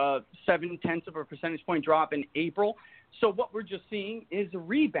that 0.7 of a percentage point drop in April. So what we're just seeing is a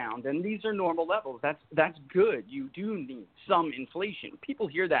rebound, and these are normal levels. That's good. You do need some inflation. People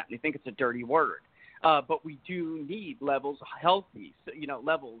hear that and they think it's a dirty word. But we do need levels, healthy,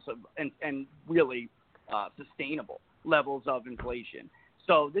 levels of and really sustainable levels of inflation.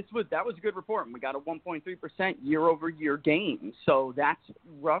 So that was a good report. And we got a 1.3% year-over-year gain. So that's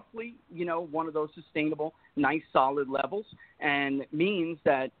roughly, one of those sustainable, nice, solid levels, and means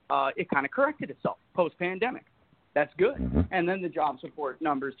that it kind of corrected itself post-pandemic. That's good. Mm-hmm. And then the jobs report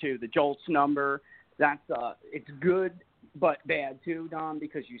numbers too, the JOLTS number. That's it's good but bad too, Don,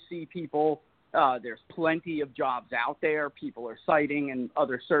 because you see people. There's plenty of jobs out there. People are citing, and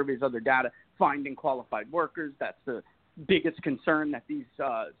other surveys, other data, finding qualified workers. That's the biggest concern that these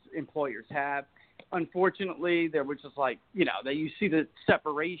employers have. Unfortunately, there was just you see the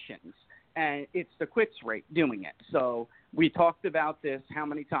separations, and it's the quits rate doing it. So we talked about this how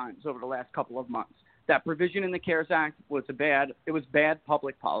many times over the last couple of months. That provision in the CARES Act was bad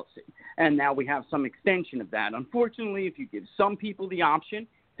public policy, and now we have some extension of that. Unfortunately, if you give some people the option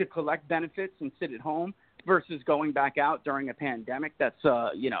to collect benefits and sit at home versus going back out during a pandemic that's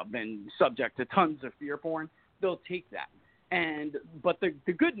been subject to tons of fear porn, they'll take that. But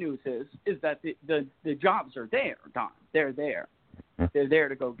the good news is that the jobs are there, Don. They're there. They're there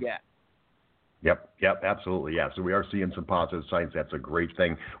to go get. Yep, absolutely, yeah. So we are seeing some positive signs. That's a great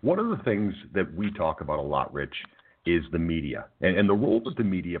thing. One of the things that we talk about a lot, Rich, is the media and the role that the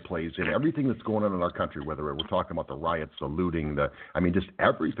media plays in everything that's going on in our country, whether we're talking about the riots, the looting, just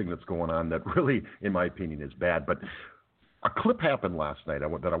everything that's going on that really, in my opinion, is bad. But a clip happened last night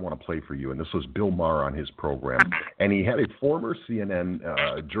that I want to play for you, and this was Bill Maher on his program. And he had a former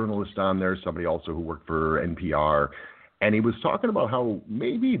CNN journalist on there, somebody also who worked for NPR, and he was talking about how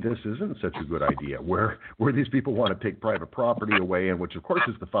maybe this isn't such a good idea, where these people want to take private property away, and which, of course,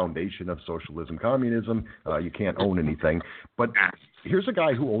 is the foundation of socialism, communism. You can't own anything. But here's a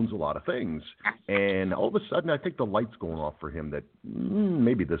guy who owns a lot of things, and all of a sudden I think the light's going off for him that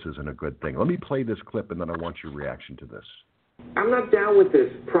maybe this isn't a good thing. Let me play this clip, and then I want your reaction to this. I'm not down with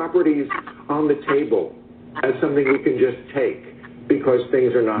this properties on the table as something we can just take because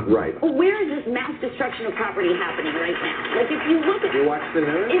things are not right. Well, where is this mass destruction of property happening right now? Like, if you look at... You watch the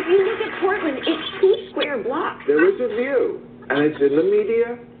news? If you look at Portland, it's 2 square blocks. There is a view, and it's in the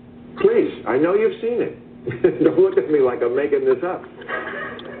media. Please, I know you've seen it. Don't look at me like I'm making this up.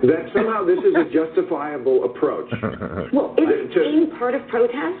 That somehow this is a justifiable approach. Well, is being part of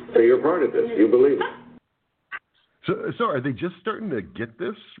protest? So you're part of this. You believe it. So are they just starting to get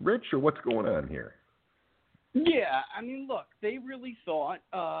this, Rich, or what's going on here? Yeah, look, they really thought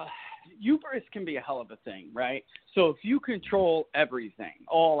hubris can be a hell of a thing, right? So if you control everything,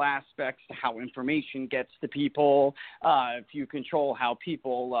 all aspects to how information gets to people, if you control how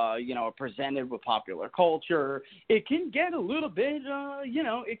people, are presented with popular culture, it can get a little bit,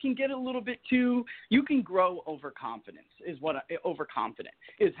 it can get a little bit too, you can grow overconfident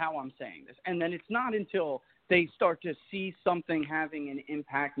is how I'm saying this. And then it's not until they start to see something having an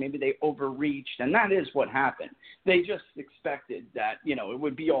impact, maybe they overreached, and that is what happened. They just expected that, it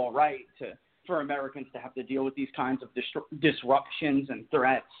would be all right for Americans to have to deal with these kinds of disruptions and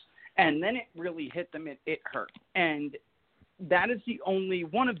threats, and then it really hit them, it hurt. And that is the only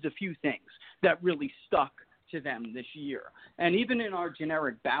one of the few things that really stuck to them this year. And even in our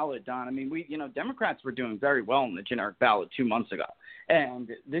generic ballot, Don, we, Democrats were doing very well in the generic ballot 2 months ago, and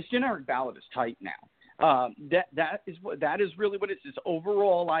this generic ballot is tight now. That is really what it's this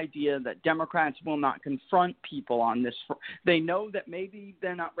overall idea that Democrats will not confront people on this. They know that maybe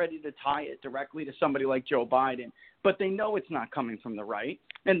they're not ready to tie it directly to somebody like Joe Biden, but they know it's not coming from the right,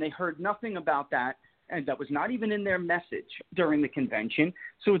 and they heard nothing about that, and that was not even in their message during the convention.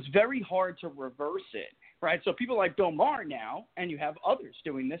 So it's very hard to reverse it, right? So people like Bill Maher now, and you have others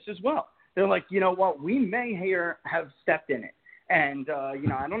doing this as well. They're like, you know what, we may have stepped in it. And,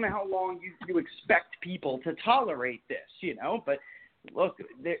 I don't know how long you expect people to tolerate this, but look,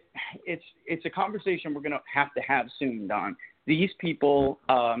 it's a conversation we're going to have soon, Don. These people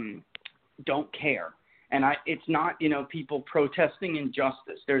don't care. And it's not, people protesting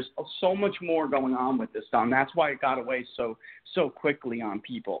injustice. There's so much more going on with this, Don. That's why it got away so quickly on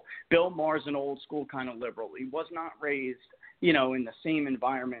people. Bill Maher's an old school kind of liberal. He was not raised, in the same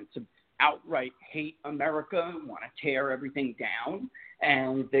environment to outright hate America, want to tear everything down.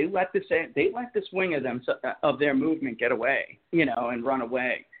 and they let this wing of their movement get away, and run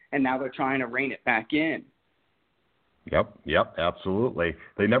away, and now they're trying to rein it back in. Yep, absolutely.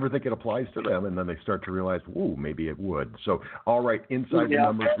 They never think it applies to them, and then they start to realize, ooh, maybe it would. So, all right, Inside the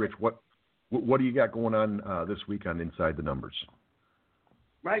Numbers, Rich, what do you got going on this week on Inside the Numbers?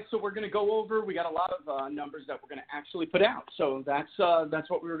 Right, so we're going to go over. We got a lot of numbers that we're going to actually put out. So that's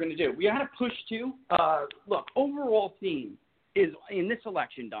what we were going to do. We had to push to. Look, overall theme is in this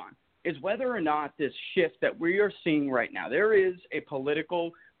election, Don, is whether or not this shift that we are seeing right now. There is a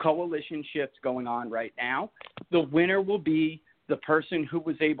political coalition shift going on right now. The winner will be the person who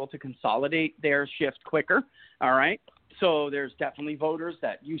was able to consolidate their shift quicker. All right. So there's definitely voters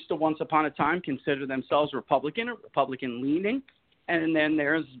that used to once upon a time consider themselves Republican or Republican leaning. And then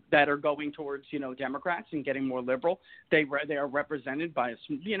there's that are going towards, Democrats and getting more liberal. They are represented by,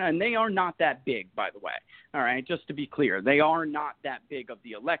 and they are not that big, by the way. All right, just to be clear, they are not that big of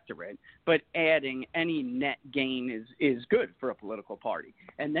the electorate. But adding any net gain is good for a political party.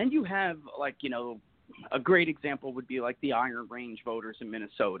 And then you have, a great example would be like the Iron Range voters in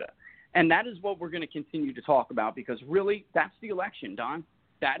Minnesota. And that is what we're going to continue to talk about because really that's the election, Don.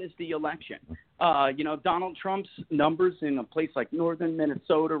 That is the election. Donald Trump's numbers in a place like northern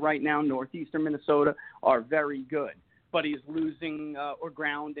Minnesota right now, northeastern Minnesota, are very good. But he's losing or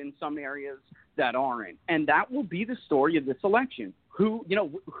ground in some areas that aren't. And that will be the story of this election. Who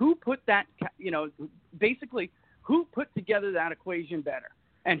put that, basically, who put together that equation better?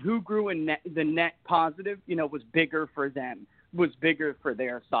 And who grew in the net positive, was bigger for them, was bigger for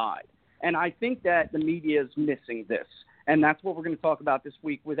their side. And I think that the media is missing this. And that's what we're going to talk about this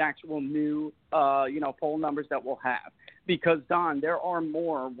week with actual new, poll numbers that we'll have. Because, Don, there are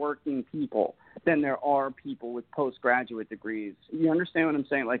more working people than there are people with postgraduate degrees. You understand what I'm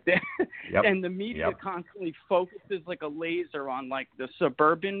saying? Like that. Yep. And the media constantly focuses like a laser on like the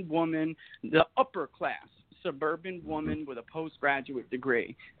suburban woman, the upper class suburban woman with a postgraduate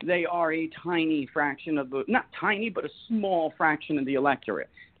degree. They are a tiny fraction of the, not tiny, but a small fraction of the electorate.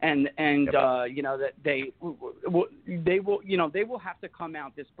 And that they will have to come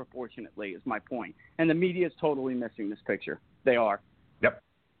out disproportionately is my point. And the media is totally missing this picture. They are.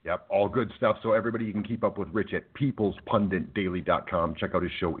 Yep, all good stuff. So everybody, you can keep up with Rich at peoplespunditdaily.com. Check out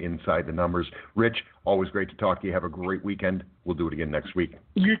his show, Inside the Numbers. Rich, always great to talk to you. Have a great weekend. We'll do it again next week.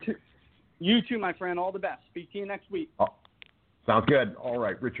 You too, my friend. All the best. Speak to you next week. Sounds good. All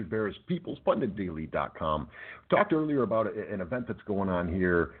right, Richard Baris, peoplespunditdaily.com. Talked earlier about an event that's going on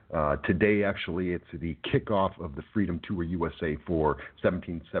here today. Actually, it's the kickoff of the Freedom Tour USA for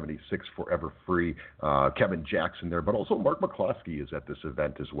 1776 Forever Free. Kevin Jackson there, but also Mark McCloskey is at this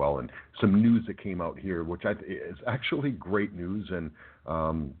event as well. And some news that came out here, which is actually great news and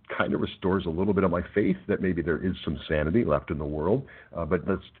kind of restores a little bit of my faith that maybe there is some sanity left in the world. But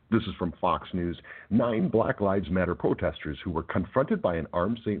this is from Fox News. 9 Black Lives Matter protesters who were confronted by an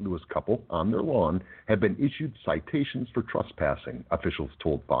armed St. Louis couple on their lawn have been issued citations for trespassing, officials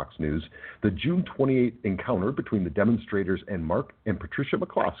told Fox News. The June 28 encounter between the demonstrators and Mark and Patricia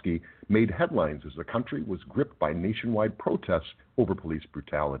McCloskey made headlines as the country was gripped by nationwide protests over police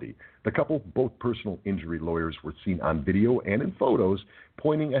brutality. The couple, both personal injury lawyers, were seen on video and in photos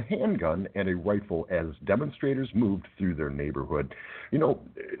pointing a handgun and a rifle as demonstrators moved through their neighborhood.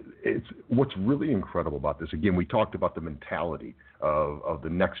 It's what's really incredible about this. Again, we talked about the mentality of the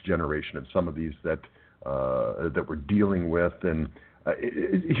next generation of some of these that we're dealing with, and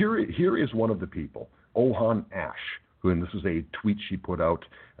here is one of the people, Ohan Ash, and this is a tweet she put out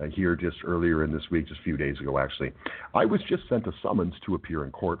here just earlier in this week, just a few days ago, actually. I was just sent a summons to appear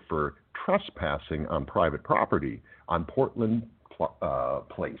in court for trespassing on private property on Portland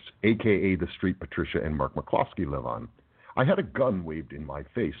Place, a.k.a. the street Patricia and Mark McCloskey live on. I had a gun waved in my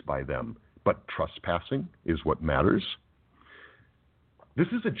face by them, but trespassing is what matters. This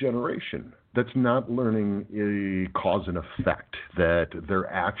is a generation that's not learning a cause and effect, that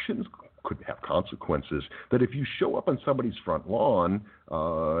their actions could have consequences, that if you show up on somebody's front lawn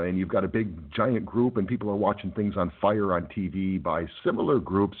and you've got a big giant group and people are watching things on fire on TV by similar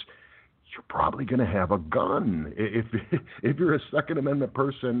groups, you're probably going to have a gun. If you're a Second Amendment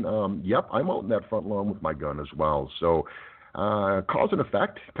person, I'm out in that front lawn with my gun as well. So cause and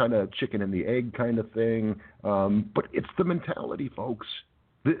effect, kind of chicken and the egg kind of thing. But it's the mentality, folks.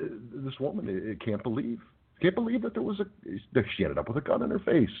 This woman can't believe that she ended up with a gun in her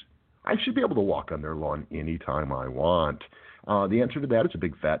face. I should be able to walk on their lawn anytime I want. The answer to that is a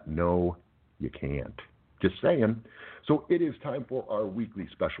big fat no, you can't. Just saying. So it is time for our weekly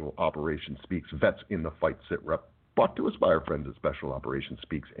Special Operations Speaks Vets in the Fight sit rep, brought to us by our friends at Special Operations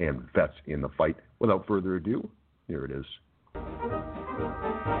Speaks and Vets in the Fight. Without further ado, here it is.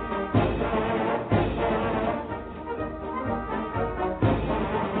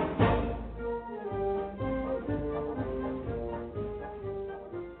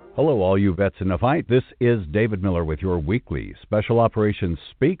 Hello, all you vets in the fight. This is David Miller with your weekly Special Operations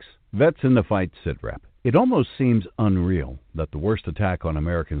Speaks Vets in the Fight SITREP. It almost seems unreal that the worst attack on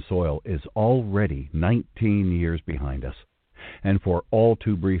American soil is already 19 years behind us. And for all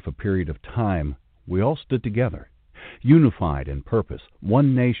too brief a period of time, we all stood together, unified in purpose,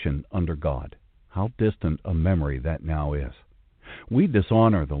 one nation under God. How distant a memory that now is. We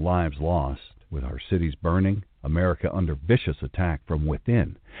dishonor the lives lost with our cities burning, America under vicious attack from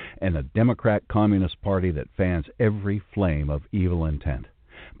within, and a Democrat Communist Party that fans every flame of evil intent.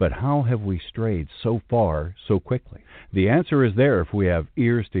 But how have we strayed so far so quickly? The answer is there if we have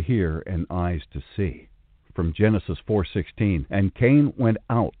ears to hear and eyes to see. From Genesis 4:16, and Cain went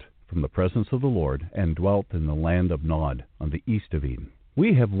out from the presence of the Lord and dwelt in the land of Nod on the east of Eden.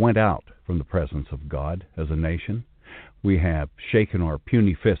 We have went out from the presence of God as a nation. We have shaken our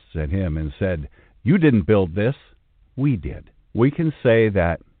puny fists at him and said, "You didn't build this, we did." We can say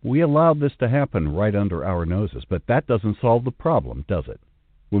that we allowed this to happen right under our noses, but that doesn't solve the problem, does it?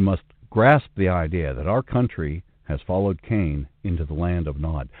 We must grasp the idea that our country has followed Cain into the land of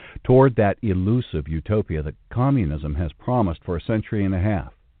Nod, toward that elusive utopia that communism has promised for a century and a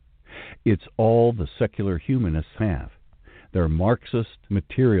half. It's all the secular humanists have. Their Marxist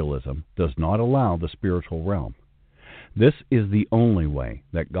materialism does not allow the spiritual realm. This is the only way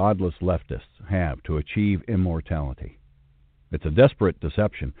that godless leftists have to achieve immortality. It's a desperate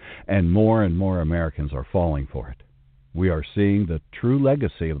deception, and more Americans are falling for it. We are seeing the true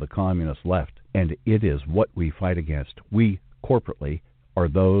legacy of the communist left, and it is what we fight against. We, corporately, are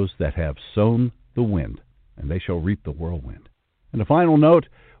those that have sown the wind, and they shall reap the whirlwind. And a final note,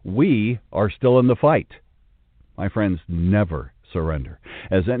 we are still in the fight. My friends, never surrender.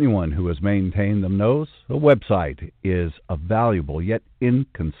 As anyone who has maintained them knows, a website is a valuable yet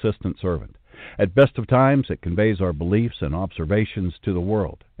inconsistent servant. At best of times, it conveys our beliefs and observations to the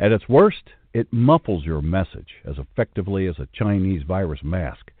world. At its worst, it muffles your message as effectively as a Chinese virus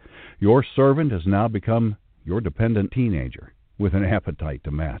mask. Your servant has now become your dependent teenager with an appetite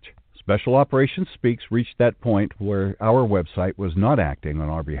to match. Special Operations Speaks reached that point where our website was not acting on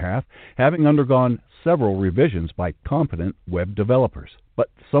our behalf, having undergone several revisions by competent web developers. But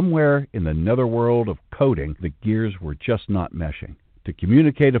somewhere in the netherworld of coding, the gears were just not meshing. To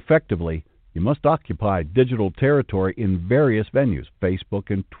communicate effectively, you must occupy digital territory in various venues, Facebook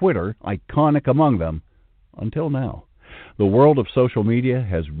and Twitter, iconic among them, until now. The world of social media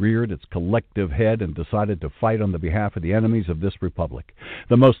has reared its collective head and decided to fight on the behalf of the enemies of this republic,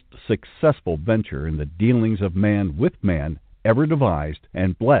 the most successful venture in the dealings of man with man ever devised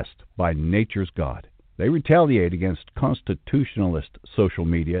and blessed by nature's God. They retaliate against constitutionalist social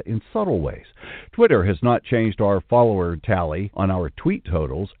media in subtle ways. Twitter has not changed our follower tally on our tweet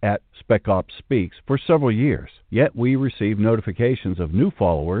totals at SpecOpsSpeaks for several years, yet we receive notifications of new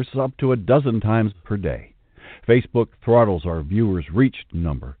followers up to a dozen times per day. Facebook throttles our viewers' reach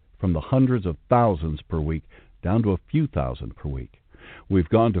number from the hundreds of thousands per week down to a few thousand per week. We've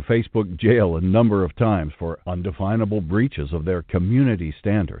gone to Facebook jail a number of times for undefinable breaches of their community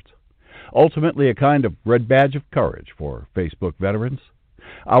standards. Ultimately, a kind of red badge of courage for Facebook veterans.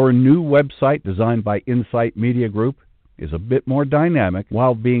 Our new website, designed by Insight Media Group, is a bit more dynamic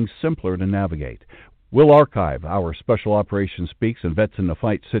while being simpler to navigate. We'll archive our Special Operations Speaks and Vets in the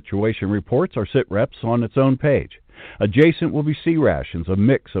Fight situation reports, our SITREPs, on its own page. Adjacent will be C-Rations, a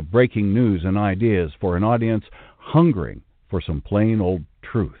mix of breaking news and ideas for an audience hungering for some plain old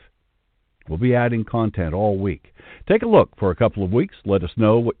truth. We'll be adding content all week. Take a look for a couple of weeks. Let us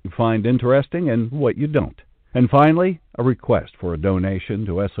know what you find interesting and what you don't. And finally, a request for a donation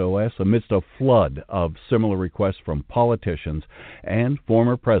to SOS amidst a flood of similar requests from politicians and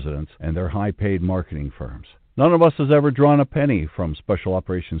former presidents and their high-paid marketing firms. None of us has ever drawn a penny from Special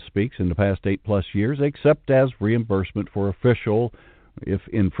Operations Speaks in the past 8+ years, except as reimbursement for official, if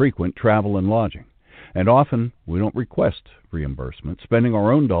infrequent, travel and lodging. And often, we don't request reimbursement, spending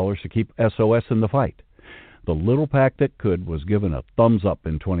our own dollars to keep SOS in the fight. The little pack that could was given a thumbs up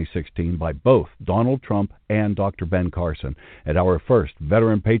in 2016 by both Donald Trump and Dr. Ben Carson at our first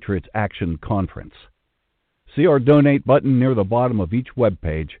Veteran Patriots Action Conference. See our donate button near the bottom of each web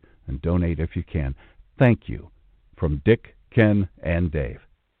page and donate if you can. Thank you from Dick, Ken, and Dave.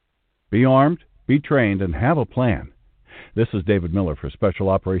 Be armed, be trained, and have a plan. This is David Miller for Special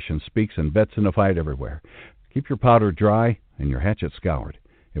Operations Speaks and Vets in the Fight everywhere. Keep your powder dry and your hatchet scoured.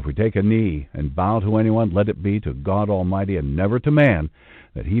 If we take a knee and bow to anyone, let it be to God Almighty and never to man,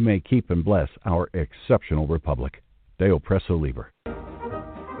 that he may keep and bless our exceptional republic. Deo Presso Liber.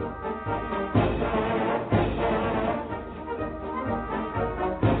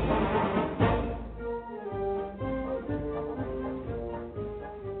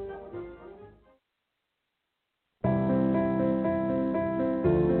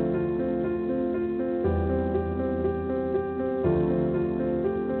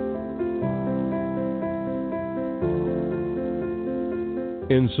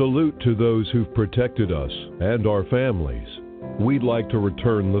 In salute to those who've protected us and our families, we'd like to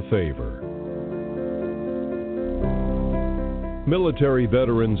return the favor. Military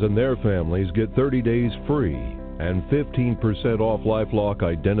veterans and their families get 30 days free and 15% off LifeLock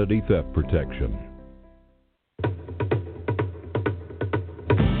identity theft protection.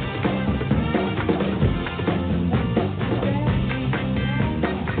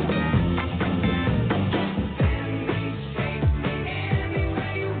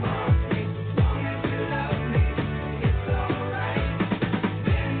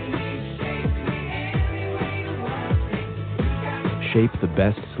 Shape the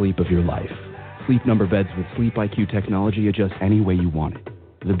best sleep of your life. Sleep Number beds with Sleep IQ technology adjust any way you want it.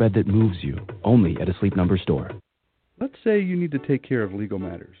 The bed that moves you, only at a Sleep Number store. Let's say you need to take care of legal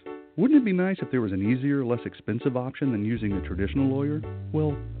matters. Wouldn't it be nice if there was an easier, less expensive option than using a traditional lawyer?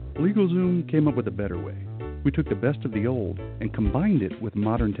 Well, LegalZoom came up with a better way. We took the best of the old and combined it with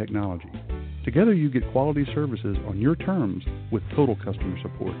modern technology. Together you get quality services on your terms with total customer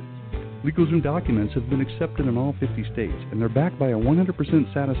support. LegalZoom documents have been accepted in all 50 states, and they're backed by a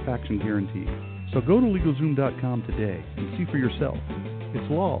 100% satisfaction guarantee. So go to LegalZoom.com today and see for yourself.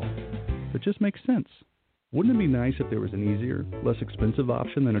 It's law that just makes sense. Wouldn't it be nice if there was an easier, less expensive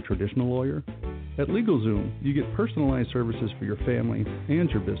option than a traditional lawyer? At LegalZoom, you get personalized services for your family and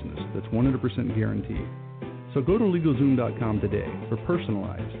your business that's 100% guaranteed. So go to LegalZoom.com today for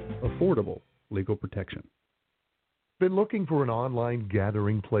personalized, affordable legal protection. Been looking for an online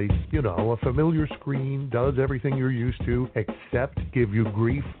gathering place? You know, a familiar screen, does everything you're used to, except give you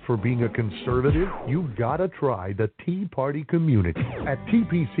grief for being a conservative? You've got to try the Tea Party community. At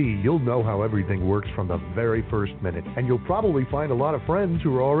TPC, you'll know how everything works from the very first minute, and you'll probably find a lot of friends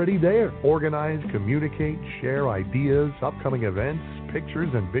who are already there. Organize, communicate, share ideas, upcoming events, pictures,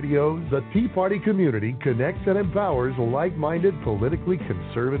 and videos. The Tea Party community connects and empowers like-minded, politically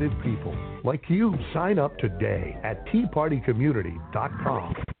conservative people like you. Sign up today at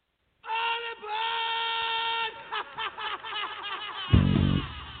teapartycommunity.com.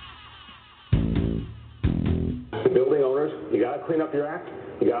 Building owners, you got to clean up your act.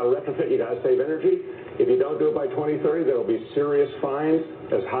 You got to retrofit. You got to save energy. If you don't do it by 2030, there will be serious fines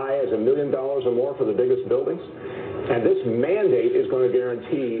as high as $1 million or more for the biggest buildings. And this mandate is going to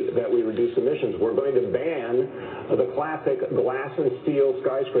guarantee that we reduce emissions. We're going to ban the classic glass and steel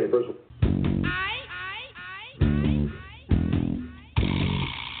skyscrapers.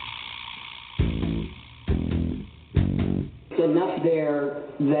 It's enough there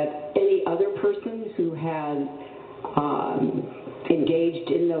that any other person who has engaged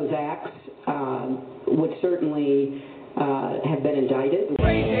in those acts would certainly have been indicted.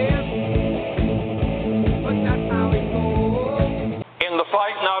 In the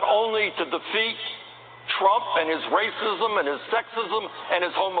fight not only to defeat Trump and his racism and his sexism and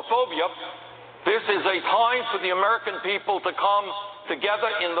his homophobia, this is a time for the American people to come together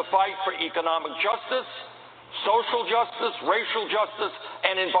in the fight for economic justice, social justice, racial justice,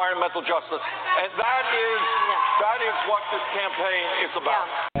 and environmental justice. And that is what this campaign is about.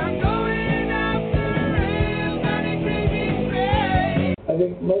 I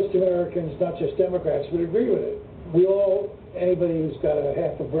think most Americans, not just Democrats, would agree with it. Anybody who's got a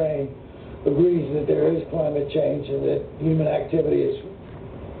half a brain agrees that there is climate change and that human activity has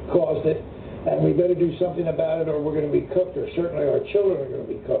caused it, and we better do something about it or we're going to be cooked, or certainly our children are going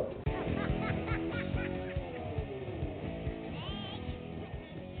to be cooked.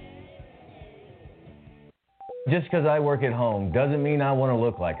 Just because I work at home doesn't mean I want to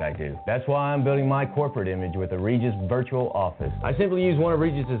look like I do. That's why I'm building my corporate image with a Regis virtual office. I simply use one of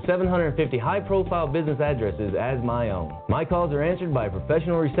Regis's 750 high-profile business addresses as my own. My calls are answered by a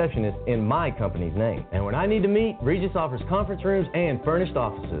professional receptionist in my company's name. And when I need to meet, Regis offers conference rooms and furnished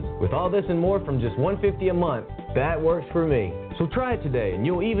offices. With all this and more from just $150 a month, that works for me. So try it today, and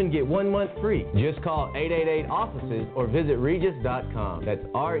you'll even get 1 month free. Just call 888-OFFICES or visit regis.com. That's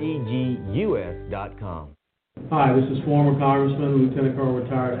REGUS.com. Hi, this is former Congressman, Lieutenant Colonel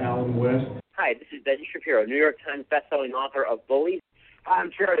retired Alan West. Hi, this is Deneen Shapiro, New York Times bestselling author of Bullies. I'm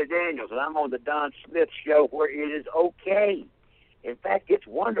Charlie Daniels, and I'm on the Don Smith Show, where it is okay. In fact, it's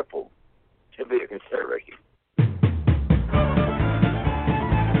wonderful to be a conservative.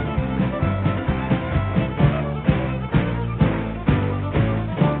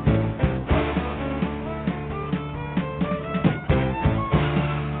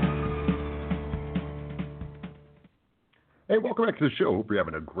 Hey, welcome back to the show. Hope you're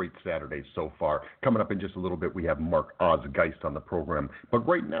having a great Saturday so far. Coming up in just a little bit, we have Mark Geist on the program. But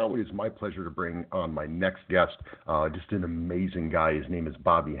right now, it is my pleasure to bring on my next guest, just an amazing guy. His name is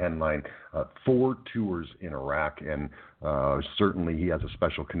Bobby Henline. 4 tours in Iraq, and certainly he has a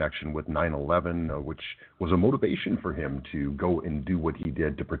special connection with 9/11, which was a motivation for him to go and do what he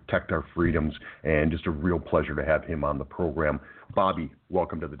did to protect our freedoms, and just a real pleasure to have him on the program. Bobby,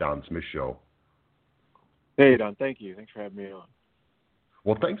 welcome to the Don Smith Show. Hey, Don, thank you. Thanks for having me on.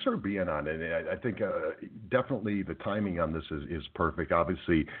 Well, thanks for being on. And I think definitely the timing on this is perfect.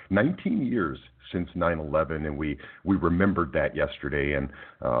 Obviously, 19 years since 9/11, and we remembered that yesterday, and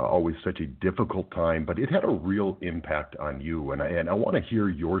always such a difficult time, but it had a real impact on you. And I want to hear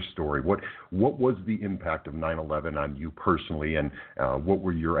your story. What was the impact of 9/11 on you personally, and what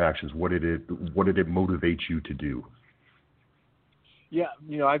were your actions? What did it motivate you to do? Yeah,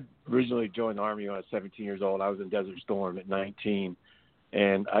 I originally joined the Army when I was 17 years old. I was in Desert Storm at 19,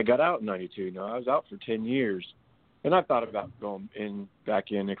 and I got out in 92. I was out for 10 years, and I thought about going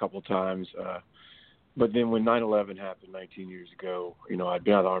back in a couple of times. But then when 9/11 happened 19 years ago, I'd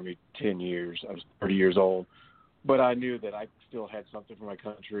been out of the Army 10 years. I was 30 years old, but I knew that I still had something for my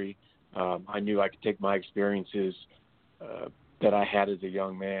country. I knew I could take my experiences that I had as a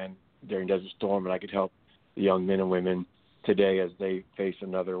young man during Desert Storm, and I could help the young men and women today as they face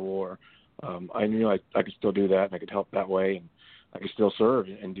another war. I knew I could still do that, and I could help that way, and I could still serve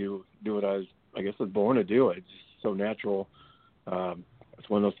and do what I was born to do. It's just so natural. It's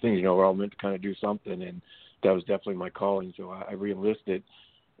one of those things, we're all meant to kind of do something, and that was definitely my calling. So I re-enlisted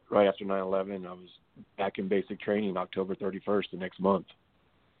right after 9/11. I was back in basic training October 31st, the next month.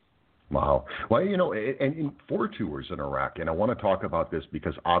 Wow. Well, and in 4 tours in Iraq, and I want to talk about this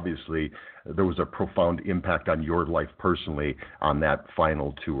because obviously there was a profound impact on your life personally on that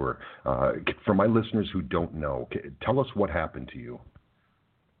final tour. For my listeners who don't know, tell us what happened to you.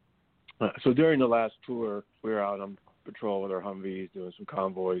 So during the last tour, we were out on patrol with our Humvees doing some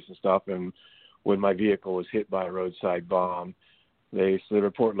convoys and stuff, and when my vehicle was hit by a roadside bomb, the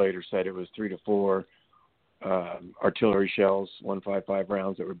report later said it was 3 to 4 artillery shells, 155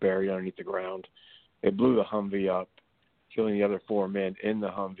 rounds that were buried underneath the ground. It blew the Humvee up, killing the other 4 men in the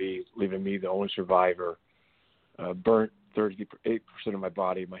Humvee, leaving me the only survivor. Burnt 38% of my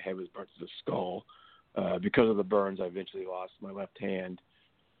body. My head was burnt to the skull. Because of the burns, I eventually lost my left hand.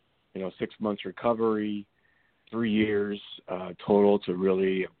 6 months recovery, 3 years total to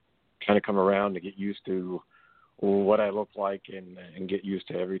really kind of come around to get used to what I look like and get used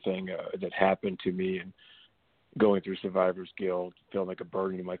to everything that happened to me, and going through survivor's guilt, feeling like a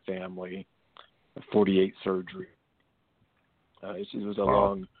burden to my family, 48 surgery. It was a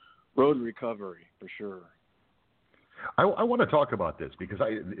long road to recovery for sure. I want to talk about this because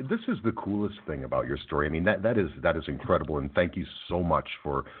this is the coolest thing about your story. I mean, that is incredible, and thank you so much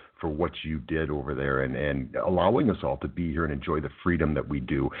for what you did over there and allowing us all to be here and enjoy the freedom that we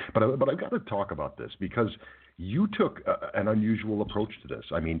do. But I've got to talk about this because you took an unusual approach to this.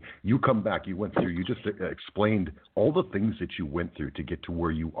 I mean, you come back, you went through, you just explained all the things that you went through to get to where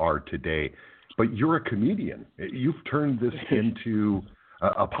you are today. But you're a comedian. You've turned this into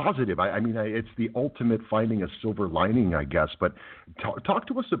a positive. I mean, it's the ultimate finding a silver lining, I guess. But talk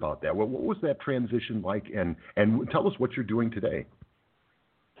to us about that. What was that transition like? And tell us what you're doing today.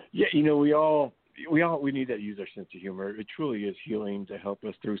 Yeah, we need to use our sense of humor. It truly is healing to help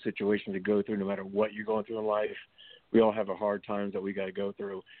us through situations to go through no matter what you're going through in life. We all have our hard times that we got to go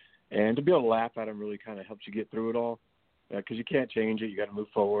through. And to be able to laugh at them really kind of helps you get through it all because you can't change it. You got to move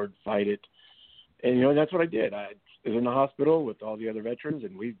forward, fight it. And, that's what I did. I was in the hospital with all the other veterans,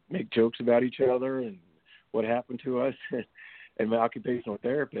 and we make jokes about each other and what happened to us. And my occupational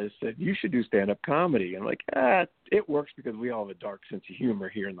therapist said, you should do stand-up comedy. I'm like, it works because we all have a dark sense of humor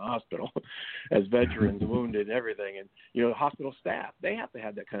here in the hospital as veterans, wounded and everything. And, the hospital staff, they have to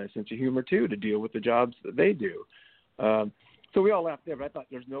have that kind of sense of humor, too, to deal with the jobs that they do. So we all laughed there, but I thought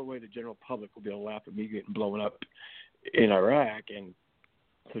there's no way the general public will be able to laugh at me getting blown up in Iraq. And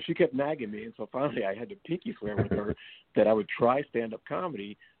so she kept nagging me, and so finally I had to pinky swear with her that I would try stand-up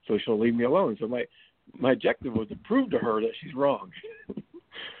comedy so she'll leave me alone. So my objective was to prove to her that she's wrong.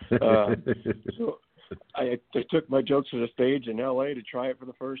 So I took my jokes to the stage in L.A. to try it for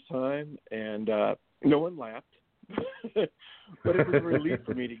the first time, and no one laughed. But it was a relief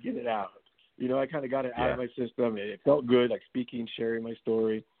for me to get it out. I kind of got it out of my system. It felt good, like speaking, sharing my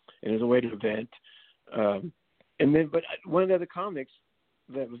story, and it was a way to vent. But one of the other comics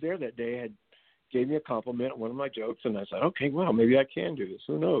that was there that day gave me a compliment on one of my jokes, and I said, okay, well, maybe I can do this.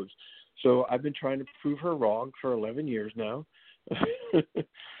 Who knows? So I've been trying to prove her wrong for 11 years now.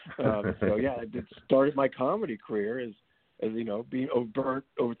 I started my comedy career as as being burnt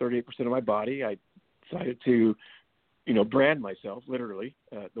over 38% of my body, I decided to, brand myself literally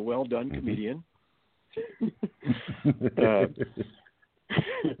the well done comedian.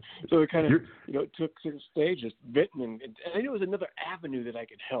 So it kind of, took center stage, just bitten, and I knew it was another avenue that I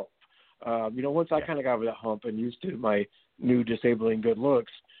could help. Once I kind of got over that hump and used to my new disabling good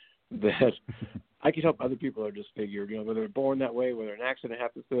looks, that I could help other people who are disfigured, whether they're born that way, whether an accident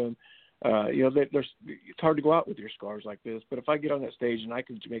happens to them. It's hard to go out with your scars like this, but if I get on that stage and I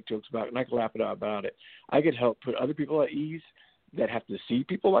can make jokes about it and I can laugh about it, I could help put other people at ease that have to see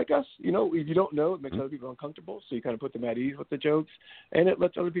people like us. If you don't know, it makes other people uncomfortable, so you kind of put them at ease with the jokes, and it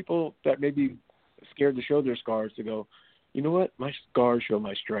lets other people that may be scared to show their scars to go, you know what, my scars show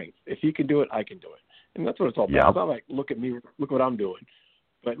my strength. If he can do it, I can do it. And that's what it's all about. It's not like, look at me, look what I'm doing.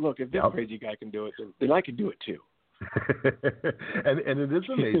 But look, if this crazy guy can do it, then I can do it too. and it is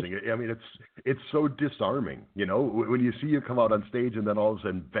amazing. I mean, it's so disarming, when you see you come out on stage and then all of a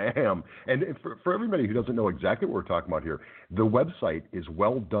sudden, bam. And for everybody who doesn't know exactly what we're talking about here, the website is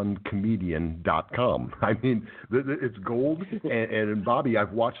welldonecomedian.com. I mean, it's gold. And Bobby,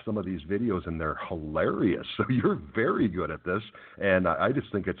 I've watched some of these videos and they're hilarious. So you're very good at this. And I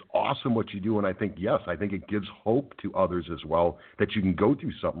just think it's awesome what you do. And I think it gives hope to others as well that you can go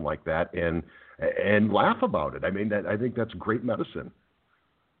through something like that and laugh about it. I mean, I think that's great medicine.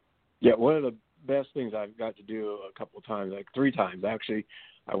 Yeah, one of the best things I've got to do a couple of times, like 3 times actually,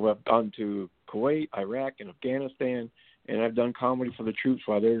 I've gone to Kuwait, Iraq, and Afghanistan, and I've done comedy for the troops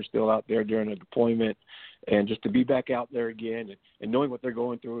while they're still out there during a deployment, and just to be back out there again and knowing what they're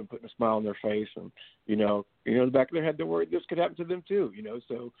going through and putting a smile on their face, and in the back of their head, they're worried this could happen to them too.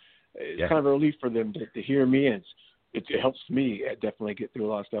 So it's kind of a relief for them to hear me, and it helps me definitely get through a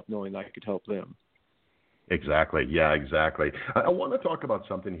lot of stuff knowing that I could help them. Exactly. Yeah, exactly. I want to talk about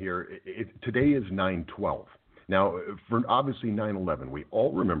something here. Today is 9/12. Now, for obviously 9/11, we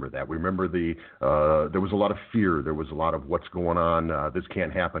all remember that. We remember there was a lot of fear. There was a lot of what's going on. This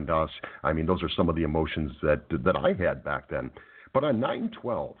can't happen to us. I mean, those are some of the emotions that I had back then. But on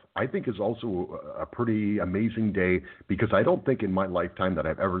 9/12, I think is also a pretty amazing day because I don't think in my lifetime that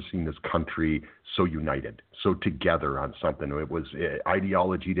I've ever seen this country so united, so together on something. It was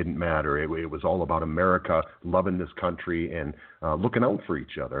ideology didn't matter. It was all about America loving this country and looking out for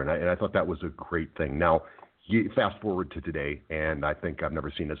each other. And I thought that was a great thing. Now, you fast forward to today, and I think I've never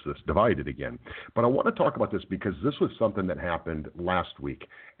seen us this divided again. But I want to talk about this because this was something that happened last week,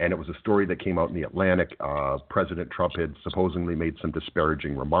 and it was a story that came out in the Atlantic. President Trump had supposedly made some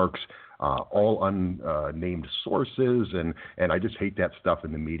disparaging remarks, all unnamed sources, and I just hate that stuff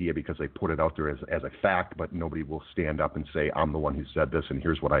in the media because they put it out there as a fact, but nobody will stand up and say, I'm the one who said this, and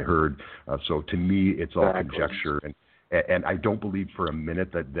here's what I heard. So to me, it's all conjecture, and I don't believe for a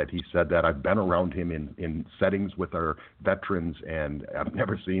minute that he said that. I've been around him in settings with our veterans, and I've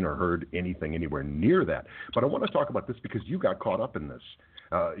never seen or heard anything anywhere near that. But I want to talk about this because you got caught up in this.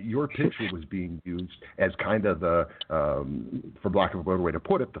 Your picture was being used as kind of the, for lack of a better way to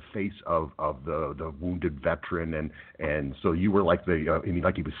put it, the face of the wounded veteran, and so you were like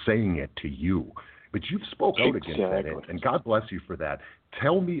like he was saying it to you. But you've spoke out against that, and God bless you for that.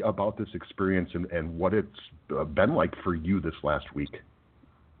 Tell me about this experience and what it's been like for you this last week.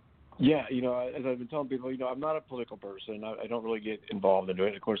 Yeah, as I've been telling people, I'm not a political person. I don't really get involved into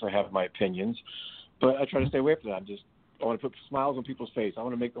it. Of course, I have my opinions, but I try to stay away from that. I want to put smiles on people's face. I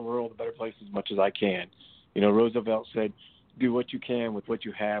want to make the world a better place as much as I can. Roosevelt said, do what you can with what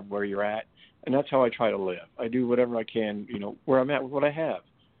you have where you're at, and that's how I try to live. I do whatever I can, where I'm at with what I have.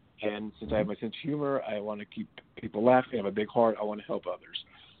 And since I have my sense of humor, I want to keep people laughing. I have a big heart. I want to help others.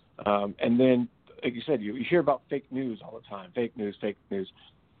 And then, like you said, you hear about fake news all the time, fake news.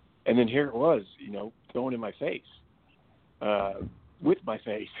 And then here it was, thrown in my face, with my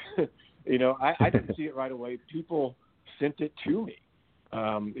face. I didn't see it right away. People sent it to me.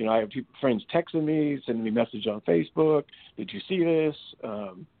 I have friends texting me, sending me messages on Facebook. Did you see this?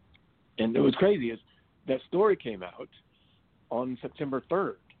 And it was crazy. Is that story came out on September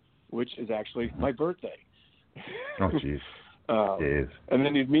 3rd. Which is actually my birthday. Oh, jeez. And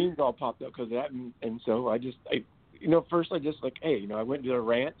then these memes all popped up because of that. And so first I just I went to a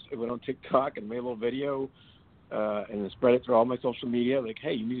rant. I went on TikTok and made a little video and then spread it through all my social media. Like,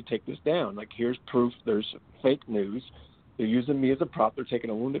 hey, you need to take this down. Like, here's proof there's fake news. They're using me as a prop. They're taking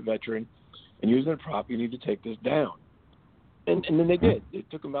a wounded veteran and using a prop. You need to take this down. And then they did. It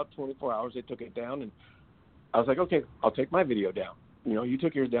took them about 24 hours. They took it down. And I was like, okay, I'll take my video down. You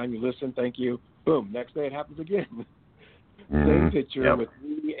took yours down, you listened, thank you. Boom, next day it happens again. Same picture with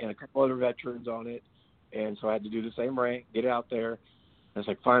me and a couple other veterans on it. And so I had to do the same rant, get it out there. And it's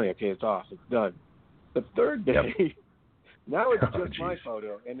like, finally, okay, it's off, it's done. The third day, Now it's just my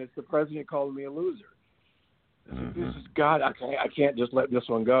photo, and it's the president calling me a loser. This is God. I can't just let this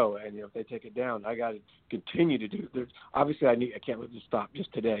one go. And if they take it down, I got to continue to do. Obviously, I can't let this stop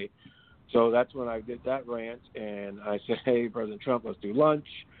just today. So that's when I did that rant, and I said, "Hey, President Trump, let's do lunch."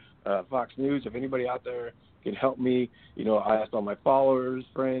 Fox News, if anybody out there can help me, I asked all my followers,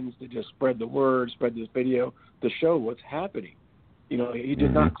 friends, to just spread the word, spread this video to show what's happening. He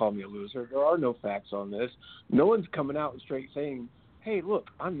did not call me a loser. There are no facts on this. No one's coming out and straight saying, "Hey, look,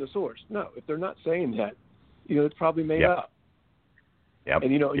 I'm the source." No, if they're not saying that, it's probably made up. Yep.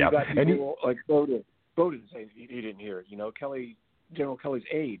 And you got people like Bowden saying he didn't hear it. General Kelly's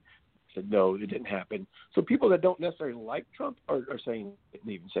aide said no, it didn't happen. So people that don't necessarily like Trump are saying he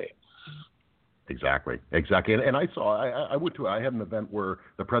didn't even say it. Exactly. And I had an event where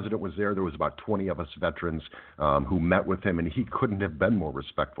the president was there. There was about 20 of us veterans who met with him, and he couldn't have been more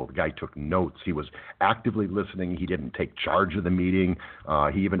respectful. The guy took notes. He was actively listening. He didn't take charge of the meeting.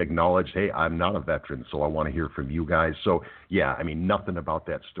 He even acknowledged, hey, I'm not a veteran, so I want to hear from you guys. So, nothing about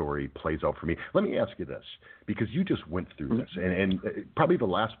that story plays out for me. Let me ask you this, because you just went through this, and probably the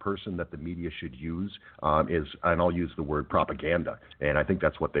last person that the media should use is, and I'll use the word propaganda, and I think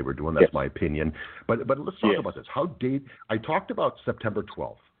that's what they were doing. That's my opinion. But let's talk about this. I talked about September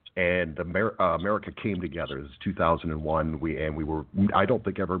 12th, and America came together. This is 2001. We were, I don't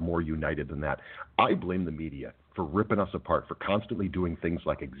think, ever more united than that. I blame the media for ripping us apart, for constantly doing things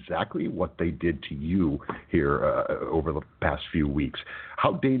like exactly what they did to you here over the past few weeks.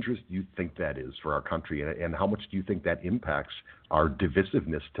 How dangerous do you think that is for our country, and how much do you think that impacts our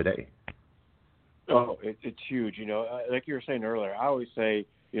divisiveness today? Oh, it's huge. Like you were saying earlier, I always say,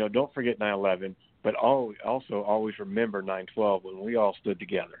 don't forget 9/11, but also always remember 9/12 when we all stood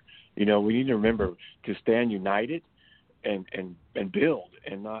together. We need to remember to stand united and build,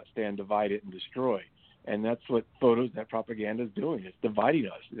 and not stand divided and destroy. And that's what that propaganda is doing. It's dividing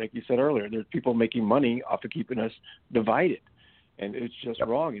us. Like you said earlier, there's people making money off of keeping us divided. And it's just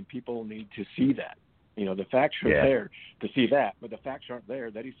wrong, and people need to see that. The facts are there to see that, but the facts aren't there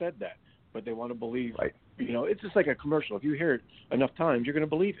that he said that. But they want to believe, it's just like a commercial. If you hear it enough times, you're going to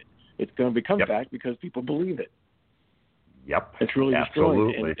believe it. It's going to become fact because people believe it. Yep. It's really destroying.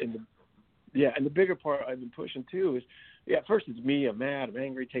 Absolutely. And the bigger part I've been pushing too is, first it's me, I'm mad, I'm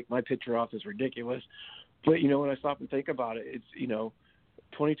angry, take my picture off, it's ridiculous. But, when I stop and think about it, it's,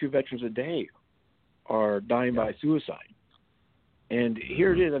 22 veterans a day are dying by suicide. And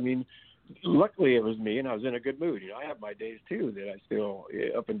here it is. I mean, luckily it was me, and I was in a good mood. I have my days too that I still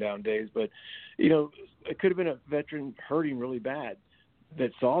up and down days. But, it could have been a veteran hurting really bad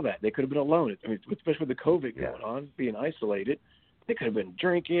that saw that. They could have been alone. I mean, especially with the COVID going on, being isolated. They could have been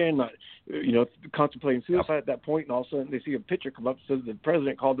drinking, not, contemplating suicide at that point, and all of a sudden they see a picture come up that says the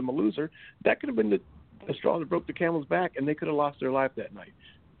president called them a loser. That could have been the straw that broke the camel's back, and they could have lost their life that night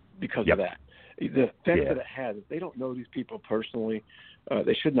because of that. The effect that it has, if they don't know these people personally,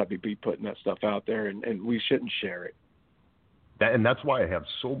 they should not be putting that stuff out there, and we shouldn't share it. And that's why I have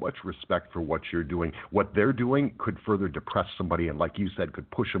so much respect for what you're doing. What they're doing could further depress somebody, and like you said, could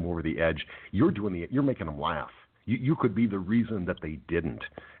push them over the edge. You're making them laugh. You could be the reason that they didn't.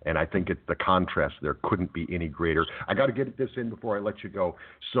 And I think the contrast there couldn't be any greater. I got to get this in before I let you go.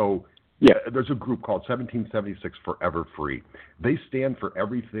 So there's a group called 1776 Forever Free. They stand for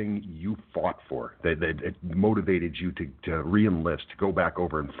everything you fought for. It motivated you to re-enlist, to go back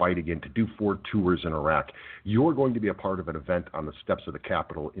over and fight again, to do 4 tours in Iraq. You're going to be a part of an event on the steps of the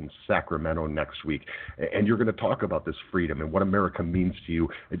Capitol in Sacramento next week. And you're going to talk about this freedom and what America means to you.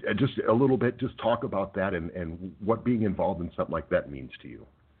 Just a little bit, just talk about that and what being involved in something like that means to you.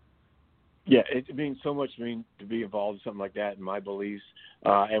 Yeah, it means so much to me to be involved in something like that in my beliefs.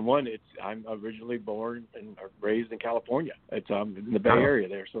 And one, I'm originally born and raised in California. It's in the Bay Area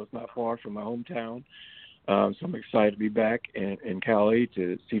there, so it's not far from my hometown. So I'm excited to be back in Cali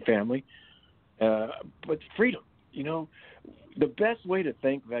to see family. But freedom, the best way to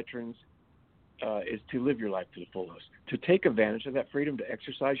thank veterans is to live your life to the fullest, to take advantage of that freedom, to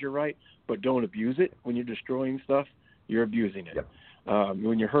exercise your right, but don't abuse it. When you're destroying stuff, you're abusing it.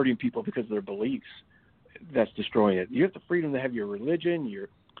 When you're hurting people because of their beliefs, that's destroying it. You have the freedom to have your religion,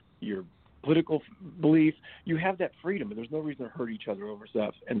 your political belief. You have that freedom, and there's no reason to hurt each other over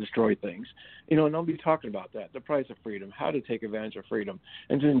stuff and destroy things. And I'll be talking about that, the price of freedom, how to take advantage of freedom,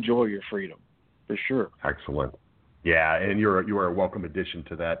 and to enjoy your freedom, for sure. Excellent. Yeah, and you are a welcome addition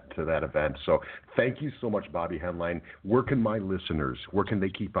to that event. So thank you so much, Bobby Henline. Where can my listeners, they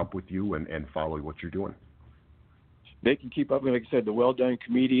keep up with you and follow what you're doing? They can keep up with, like I said, the Well Done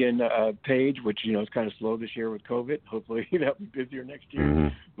Comedian page, which, is kind of slow this year with COVID. Hopefully that'll be busier next year. Mm-hmm.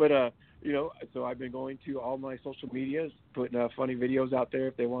 But So I've been going to all my social medias, putting funny videos out there.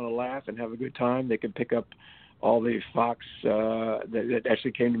 If they want to laugh and have a good time, they can pick up all the Fox that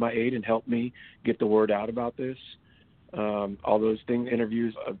actually came to my aid and helped me get the word out about this. All those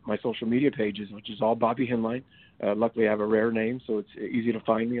interviews, my social media pages, which is all Bobby Henline. Luckily, I have a rare name, so it's easy to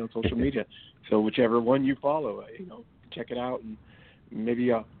find me on social media. So whichever one you follow, check it out and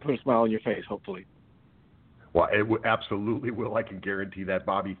maybe put a smile on your face, hopefully. Well, it absolutely will. I can guarantee that.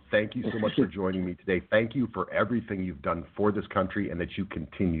 Bobby, thank you so much for joining me today. Thank you for everything you've done for this country and that you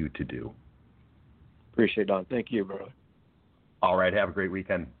continue to do. Appreciate it, Don. Thank you, brother. All right. Have a great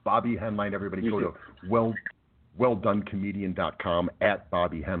weekend. Bobby Henline, everybody, go to welldonecomedian.com, at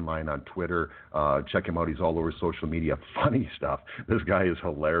Bobby Henline on Twitter. Check him out. He's all over social media. Funny stuff. This guy is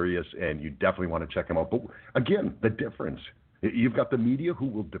hilarious, and you definitely want to check him out. But, again, the difference. You've got the media who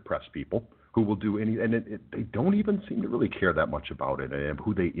will depress people, who will do and they don't even seem to really care that much about it and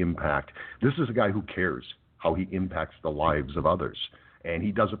who they impact. This is a guy who cares how he impacts the lives of others. And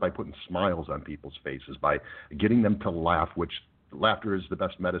he does it by putting smiles on people's faces, by getting them to laugh, which laughter is the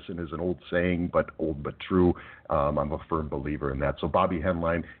best medicine is an old saying, but old but true. I'm a firm believer in that. So Bobby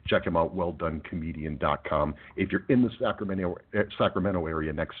Henline, check him out, welldonecomedian.com. If you're in the Sacramento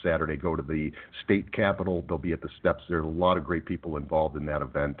area next Saturday, go to the state capitol. They'll be at the steps. There are a lot of great people involved in that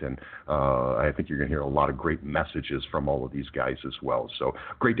event, and I think you're going to hear a lot of great messages from all of these guys as well. So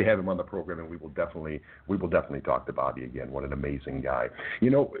great to have him on the program, and we will definitely talk to Bobby again. What an amazing guy. We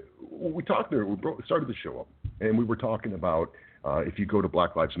started the show up, and we were talking about if you go to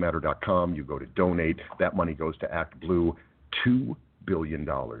blacklivesmatter.com, you go to donate, that money goes to Act Blue. $2 billion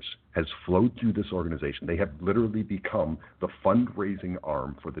has flowed through this organization. They have literally become the fundraising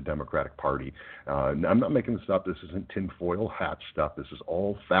arm for the Democratic Party. I'm not making this up. This isn't tinfoil hat stuff. This is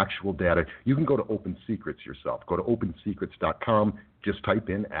all factual data. You can go to Open Secrets yourself. Go to opensecrets.com. Just type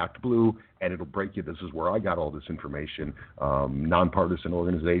in Act Blue, and it'll break you. This is where I got all this information. Nonpartisan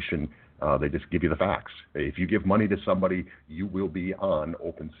organization. They just give you the facts. If you give money to somebody, you will be on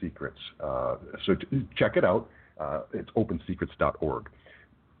Open Secrets. So check it out. It's opensecrets.org.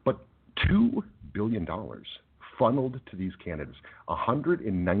 But $2 billion funneled to these candidates.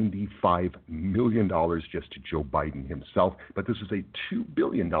 $195 million just to Joe Biden himself. But this is a $2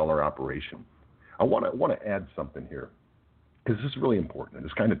 billion operation. I want to add something here, because this is really important, and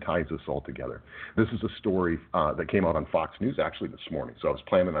this kind of ties this all together. This is a story that came out on Fox News actually this morning, so I was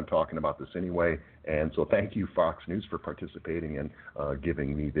planning on talking about this anyway, and so thank you, Fox News, for participating and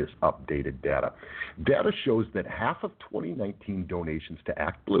giving me this updated data. Data shows that half of 2019 donations to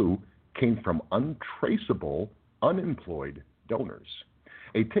Act Blue came from untraceable, unemployed donors.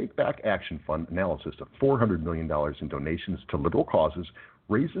 A Take Back Action Fund analysis of $400 million in donations to liberal causes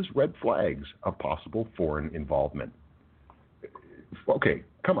raises red flags of possible foreign involvement. Okay,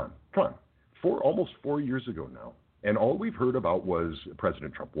 come on. Almost 4 years ago now, and all we've heard about was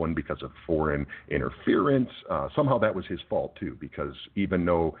President Trump, one because of foreign interference. Somehow that was his fault, too, because even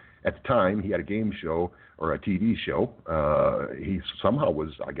though at the time he had a game show or a TV show, he somehow was,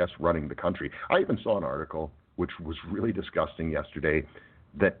 I guess, running the country. I even saw an article, which was really disgusting yesterday,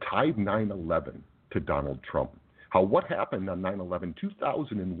 that tied 9/11 to Donald Trump. How what happened on 9/11,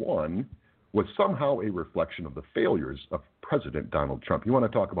 2001 was somehow a reflection of the failures of President Donald Trump. You want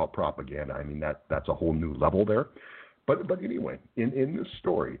to talk about propaganda? I mean, that's a whole new level there. But anyway, in this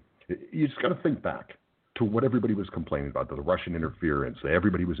story, you just got to think back to what everybody was complaining about, the Russian interference, that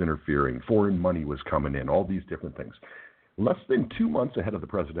everybody was interfering, foreign money was coming in, all these different things. Less than 2 months ahead of the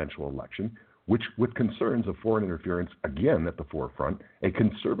presidential election, which with concerns of foreign interference again at the forefront, a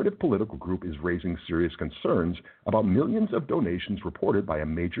conservative political group is raising serious concerns about millions of donations reported by a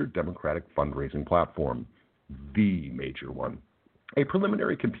major Democratic fundraising platform, the major one. A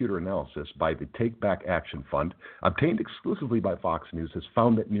preliminary computer analysis by the Take Back Action Fund, obtained exclusively by Fox News, has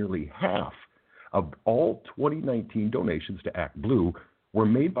found that nearly half of all 2019 donations to Act Blue were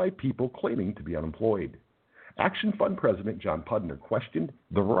made by people claiming to be unemployed. Action Fund President Jon Voight questioned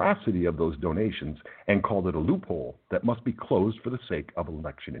the veracity of those donations and called it a loophole that must be closed for the sake of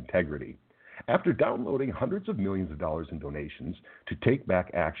election integrity. After downloading hundreds of millions of dollars in donations to Take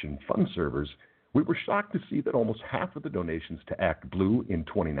Back Action Fund servers, we were shocked to see that almost half of the donations to Act Blue in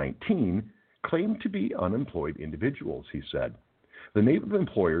 2019 claimed to be unemployed individuals, he said. The name of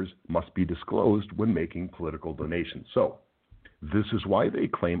employers must be disclosed when making political donations. So, this is why they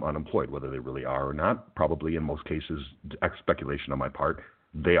claim unemployed, whether they really are or not. Probably in most cases, speculation on my part,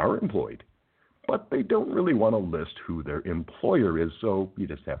 they are employed. But they don't really want to list who their employer is, so you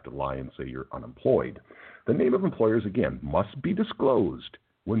just have to lie and say you're unemployed. The name of employers, again, must be disclosed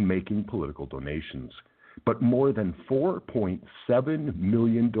when making political donations. but more than 4.7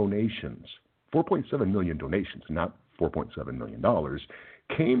 million donations, 4.7 million donations, not $4.7 million,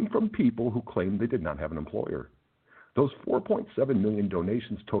 came from people who claimed they did not have an employer. Those 4.7 million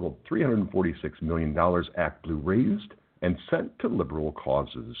donations totaled $346 million ActBlue raised and sent to liberal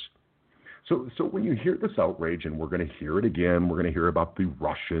causes. So when you hear this outrage, and we're going to hear it again, we're going to hear about the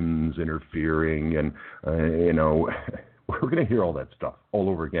Russians interfering, and, we're going to hear all that stuff all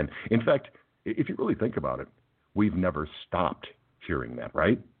over again. In fact, if you really think about it, we've never stopped hearing that,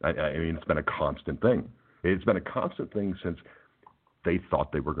 right? I mean, it's been a constant thing. It's been a constant thing since they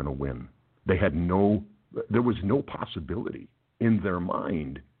thought they were going to win. There was no possibility in their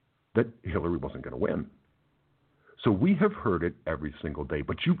mind that Hillary wasn't going to win. So we have heard it every single day.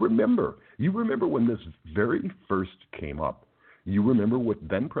 But you remember when this very first came up, you remember what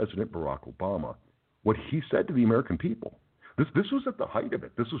then President Barack Obama, what he said to the American people. This was at the height of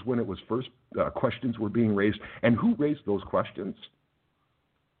it. This was when it was first questions were being raised. And who raised those questions?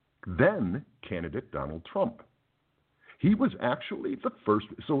 Then candidate Donald Trump. He was actually the first.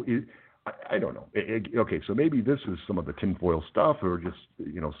 So I don't know. Okay, so maybe this is some of the tinfoil stuff, or just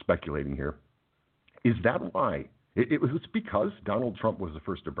speculating here. Is that why? It was because Donald Trump was the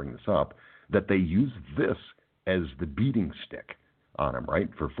first to bring this up that they used this as the beating stick on him, right,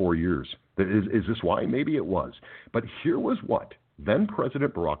 for 4 years. Is this why? Maybe it was. But here was what then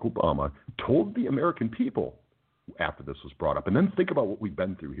President Barack Obama told the American people after this was brought up. And then think about what we've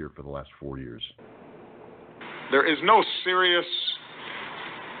been through here for the last 4 years. There is no serious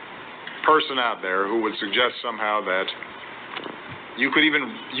person out there who would suggest somehow that you could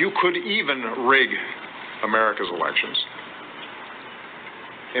even rig America's elections,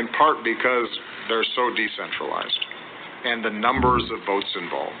 in part because they're so decentralized and the numbers of votes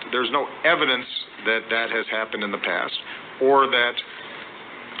involved. There's no evidence that that has happened in the past, or that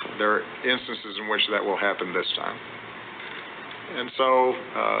there are instances in which that will happen this time. And so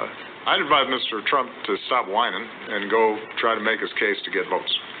I'd advise Mr. Trump to stop whining and go try to make his case to get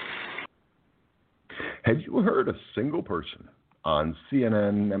votes. Have you heard a single person on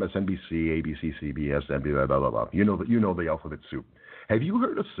CNN, MSNBC, ABC, CBS, blah, blah, blah, blah. You know the alphabet soup. Have you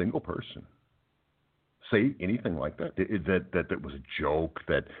heard a single person say anything like that? That was a joke,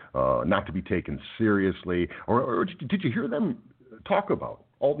 that not to be taken seriously? Or did you hear them talk about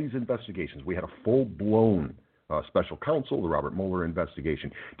all these investigations? We had a full-blown special counsel, the Robert Mueller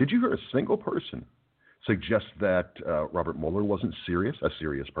investigation. Did you hear a single person suggest that Robert Mueller wasn't a serious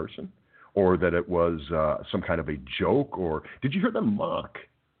person? Or that it was some kind of a joke? Or did you hear them mock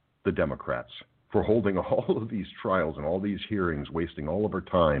the Democrats for holding all of these trials and all these hearings, wasting all of our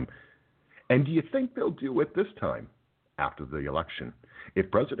time? And do you think they'll do it this time after the election?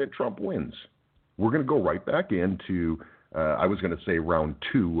 If President Trump wins, we're going to go right back into, I was going to say round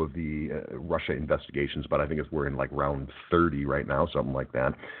 2 of the Russia investigations, but I think we're in like round 30 right now, something like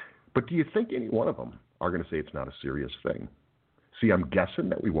that. But do you think any one of them are going to say it's not a serious thing? See, I'm guessing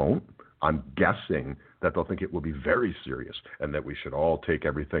that we won't. I'm guessing that they'll think it will be very serious, and that we should all take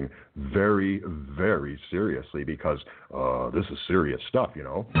everything very, very seriously, because this is serious stuff,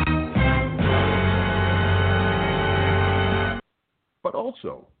 But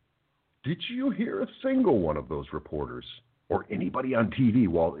also, did you hear a single one of those reporters or anybody on TV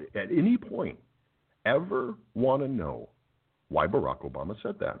at any point ever want to know why Barack Obama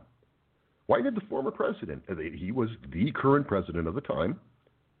said that? Why did the former president, he was the current president of the time,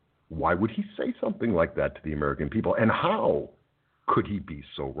 why would he say something like that to the American people? And how could he be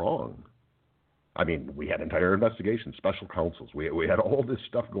so wrong? I mean, we had entire investigations, special counsels. We had all this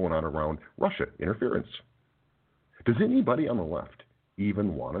stuff going on around Russia interference. Does anybody on the left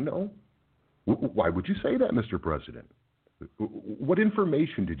even want to know? Why would you say that, Mr. President? What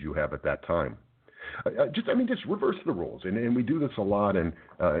information did you have at that time? Just reverse the roles. And we do this a lot, and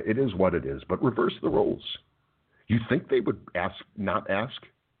it is what it is. But reverse the roles. You think they would not ask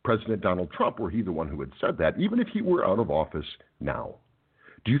President Donald Trump, were he the one who had said that, even if he were out of office now?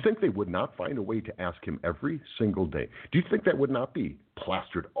 Do you think they would not find a way to ask him every single day? Do you think that would not be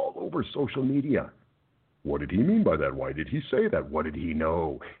plastered all over social media? What did he mean by that? Why did he say that? What did he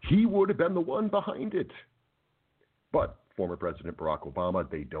know? He would have been the one behind it. But former President Barack Obama,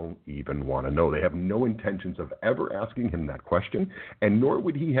 they don't even want to know. They have no intentions of ever asking him that question, and nor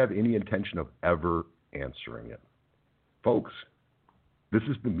would he have any intention of ever answering it. Folks, this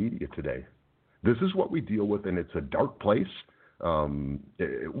is the media today. This is what we deal with, and it's a dark place.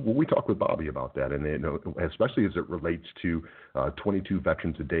 We talk with Bobby about that, and especially as it relates to 22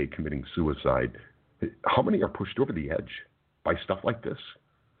 veterans a day committing suicide. How many are pushed over the edge by stuff like this?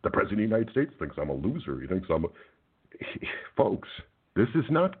 The President of the United States thinks I'm a loser. He thinks Folks, This is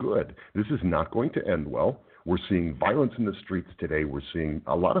not good. This is not going to end well. We're seeing violence in the streets today. We're seeing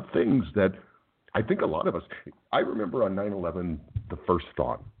a lot of things that I think a lot of us, I remember on 9/11, the first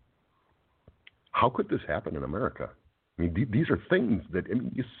thought, how could this happen in America? I mean, these are things that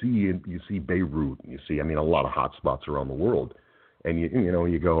you see Beirut, and you see, a lot of hot spots around the world. And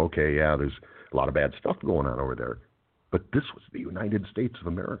you go, okay, yeah, there's a lot of bad stuff going on over there. But this was the United States of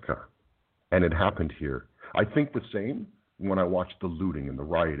America, and it happened here. I think the same when I watched the looting and the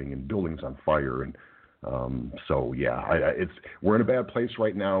rioting and buildings on fire. And we're in a bad place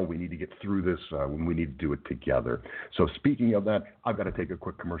right now. We need to get through this. We need to do it together. So speaking of that, I've got to take a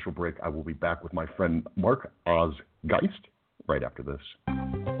quick commercial break. I will be back with my friend Mark Oz Geist right after this.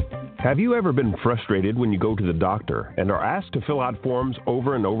 Have you ever been frustrated when you go to the doctor and are asked to fill out forms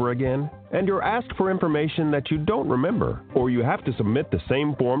over and over again? And you're asked for information that you don't remember, or you have to submit the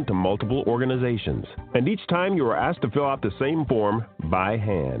same form to multiple organizations. And each time you are asked to fill out the same form by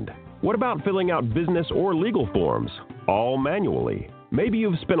hand. What about filling out business or legal forms, all manually? Maybe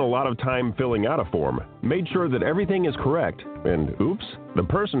you've spent a lot of time filling out a form, made sure that everything is correct, and oops, the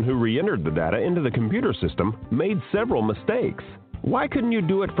person who re-entered the data into the computer system made several mistakes. Why couldn't you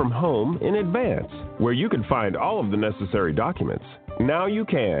do it from home in advance, where you could find all of the necessary documents? Now you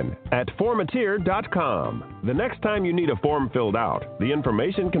can at formateer.com. The next time you need a form filled out, the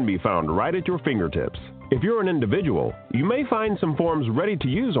information can be found right at your fingertips. If you're an individual, you may find some forms ready to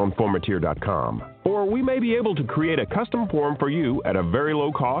use on formateer.com, or we may be able to create a custom form for you at a very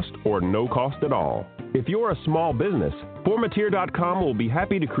low cost or no cost at all. If you're a small business, formateer.com will be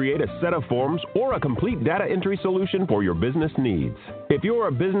happy to create a set of forms or a complete data entry solution for your business needs. If you're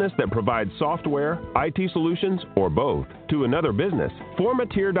a business that provides software, IT solutions, or both to another business,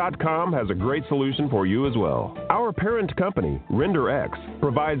 formateer.com has a great solution for you as well. Our parent company, RenderX,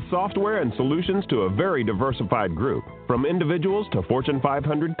 provides software and solutions to a very diversified group, from individuals to Fortune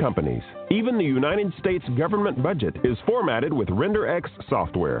 500 companies. Even the United States government budget is formatted with RenderX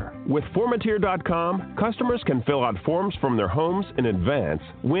software. With formateer.com, customers can fill out forms from their homes in advance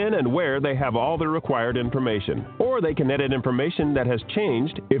when and where they have all the required information, or they can edit information that has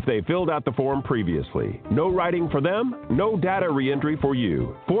changed if they filled out the form previously. No writing for them, no data re-entry for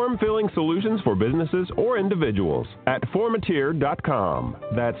you. Form filling solutions for businesses or individuals at formateer.com.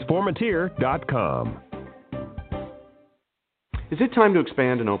 That's formateer.com. Is it time to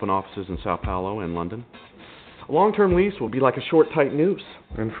expand and open offices in Sao Paulo and London? A long-term lease will be like a short, tight noose,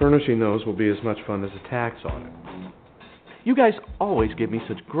 and furnishing those will be as much fun as a tax audit. You guys always give me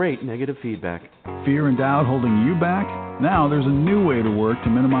such great negative feedback. Fear and doubt holding you back? Now there's a new way to work to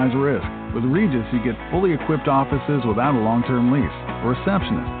minimize risk. With Regis, you get fully equipped offices without a long-term lease, a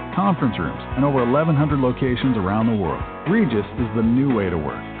receptionist, conference rooms, and over 1,100 locations around the world. Regis is the new way to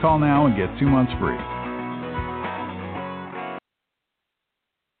work. Call now and get 2 months free.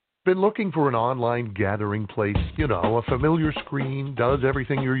 Been looking for an online gathering place? A familiar screen, does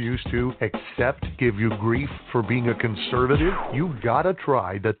everything you're used to, except give you grief for being a conservative? You gotta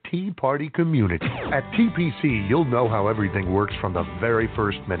try the Tea Party community. At TPC, you'll know how everything works from the very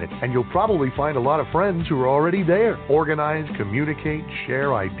first minute, and you'll probably find a lot of friends who are already there. Organize, communicate,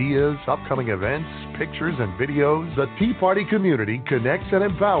 share ideas, upcoming events, pictures, and videos. The Tea Party community connects and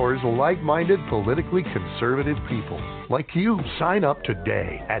empowers like-minded, politically conservative people. Like you, sign up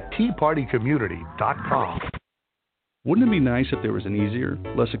today at teapartycommunity.com. Wouldn't it be nice if there was an easier,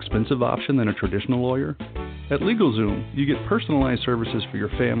 less expensive option than a traditional lawyer? At LegalZoom, you get personalized services for your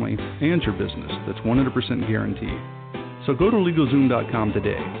family and your business that's 100% guaranteed. So go to LegalZoom.com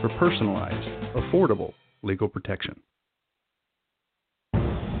today for personalized, affordable legal protection.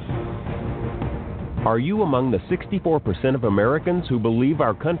 Are you among the 64% of Americans who believe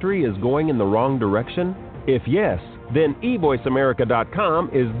our country is going in the wrong direction? If yes, then eVoiceAmerica.com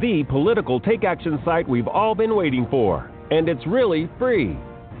is the political take-action site we've all been waiting for. And it's really free.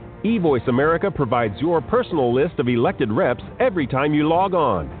 eVoice America provides your personal list of elected reps every time you log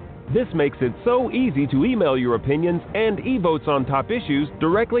on. This makes it so easy to email your opinions and e-votes on top issues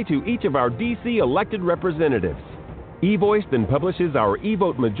directly to each of our D.C. elected representatives. eVoice then publishes our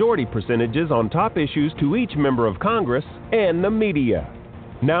e-vote majority percentages on top issues to each member of Congress and the media.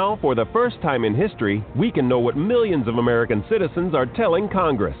 Now, for the first time in history, we can know what millions of American citizens are telling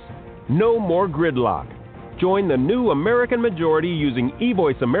Congress. No more gridlock. Join the new American majority using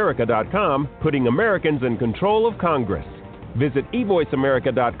eVoiceAmerica.com, putting Americans in control of Congress. Visit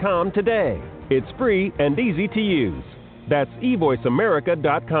eVoiceAmerica.com today. It's free and easy to use. That's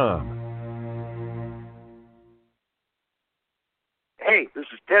eVoiceAmerica.com. Hey, this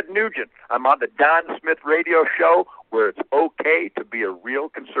is Ted Nugent. I'm on the Don Smith radio show where it's okay to be a real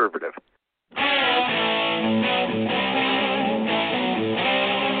conservative.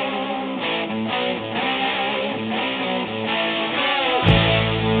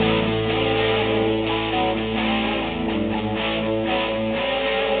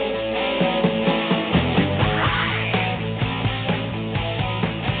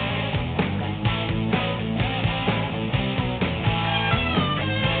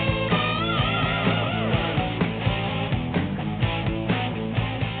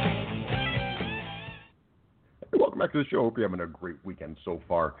 back to the show. Hope you're having a great weekend so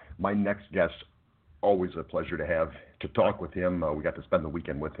far. My next guest, always a pleasure to talk with him. We got to spend the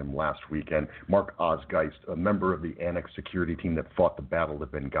weekend with him last weekend. Mark Geist, a member of the Annex security team that fought the Battle of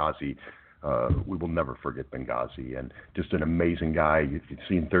Benghazi. We will never forget Benghazi, and just an amazing guy. If you've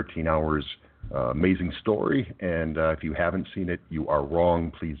seen 13 Hours, amazing story, and if you haven't seen it, you are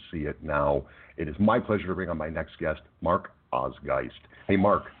wrong. Please see it now. It is my pleasure to bring on my next guest, Mark Geist. Hey,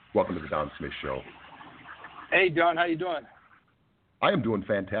 Mark, welcome to the Don Smith Show. Hey, Don, how you doing? I am doing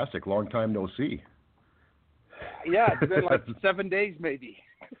fantastic. Long time no see. Yeah, it's been like 7 days maybe.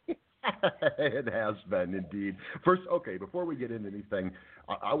 It has been, indeed. First, okay, before we get into anything,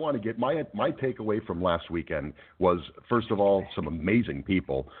 I want to get my takeaway from last weekend was, first of all, some amazing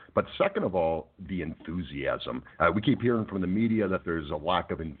people, but second of all, the enthusiasm. We keep hearing from the media that there's a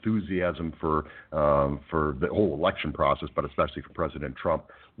lack of enthusiasm for the whole election process, but especially for President Trump.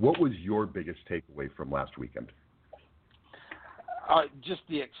 What was your biggest takeaway from last weekend? Just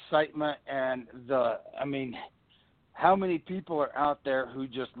the excitement and how many people are out there who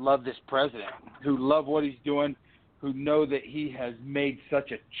just love this president, who love what he's doing, who know that he has made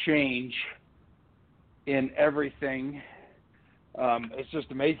such a change in everything. It's just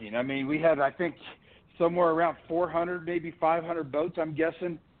amazing. I mean, we had, I think, somewhere around 400, maybe 500 boats, I'm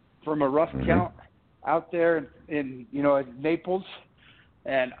guessing, from a rough count out there in Naples.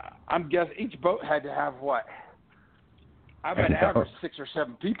 And I'm guessing each boat had to have what? I've had average 6 or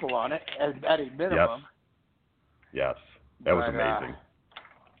 7 people on it at a minimum. Yes, that was amazing.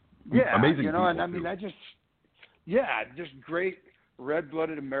 Yeah, amazing. And I mean, just great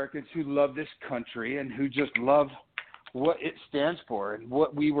red-blooded Americans who love this country and who just love what it stands for and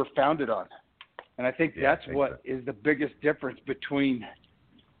what we were founded on. And I think that's what is the biggest difference between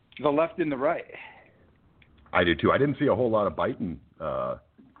the left and the right. I did too. I didn't see a whole lot of Biden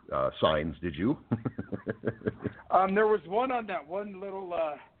signs. Did you? There was one on that one little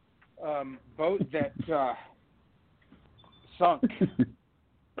boat that sunk.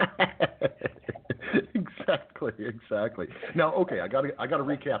 Exactly. Now, okay, I got to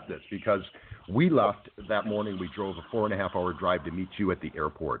recap this because we left that morning. We drove a 4.5-hour drive to meet you at the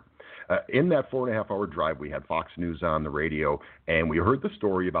airport. In that 4.5-hour drive, we had Fox News on the radio, and we heard the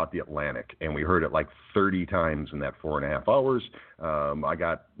story about the Atlantic, and we heard it like 30 times in that 4.5 hours. I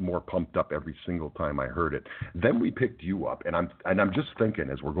got more pumped up every single time I heard it. Then we picked you up, and I'm just thinking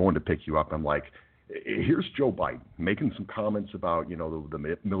as we're going to pick you up, I'm like, here's Joe Biden making some comments about,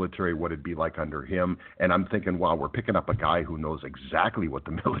 the military, what it'd be like under him. And I'm thinking, wow, we're picking up a guy who knows exactly what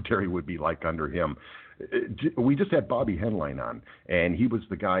the military would be like under him. We just had Bobby Henline on, and he was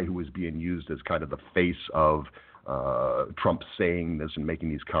the guy who was being used as kind of the face of Trump saying this and making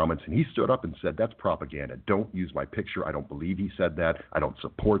these comments. And he stood up and said, that's propaganda. Don't use my picture. I don't believe he said that. I don't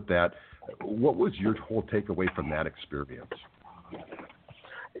support that. What was your whole takeaway from that experience?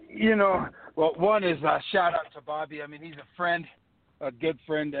 Well, one is a shout out to Bobby. I mean, he's a friend, a good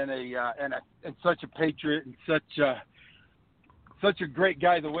friend, and such a patriot, and such a great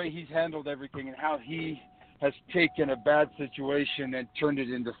guy. The way he's handled everything and how he has taken a bad situation and turned it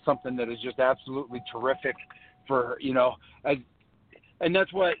into something that is just absolutely terrific for and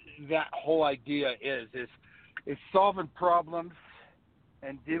that's what that whole idea is solving problems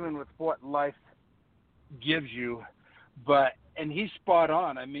and dealing with what life gives you, and he's spot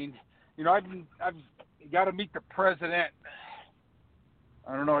on. I mean, I've got to meet the president.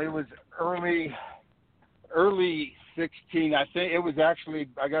 I don't know. It was early 16. I think it was actually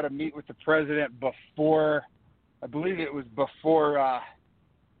I got to meet with the president before. I believe it was before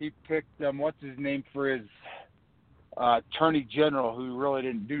he picked what's his name for his attorney general, who really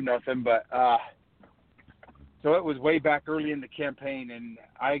didn't do nothing. But so it was way back early in the campaign, and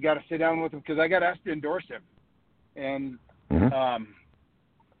I got to sit down with him because I got asked to endorse him, and.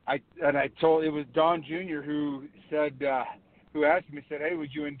 I told it was Don Jr. who said who asked me, said, hey,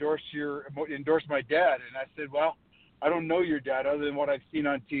 would you endorse my dad? And I said, well, I don't know your dad other than what I've seen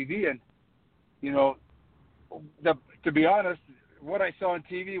on TV, and to be honest, what I saw on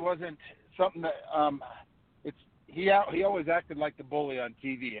TV wasn't something that he always acted like the bully on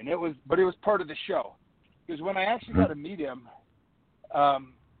TV, and it was part of the show, because when I actually got to meet him,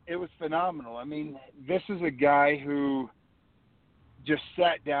 it was phenomenal. I mean, this is a guy who just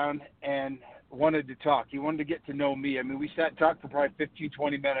sat down and wanted to talk. He wanted to get to know me. I mean, we sat and talked for probably 15,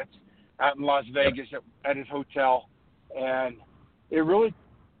 20 minutes out in Las Vegas at his hotel, and I really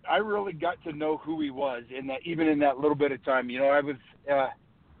got to know who he was even in that little bit of time. I was a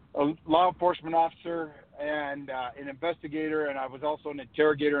law enforcement officer and an investigator, and I was also an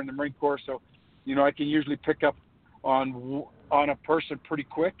interrogator in the Marine Corps, so I can usually pick up on a person pretty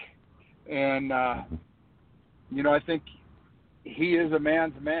quick, and I think he is a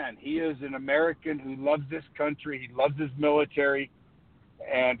man's man. He is an American who loves this country. He loves his military.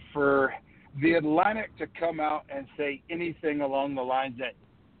 And for the Atlantic to come out and say anything along the lines that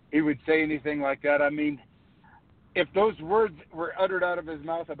he would say anything like that, I mean, if those words were uttered out of his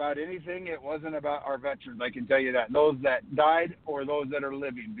mouth about anything, it wasn't about our veterans, I can tell you that. Those that died or those that are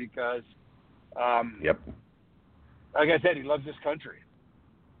living, because, yep. Like I said, he loves this country.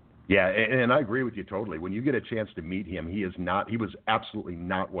 Yeah, and I agree with you totally. When you get a chance to meet him, he was absolutely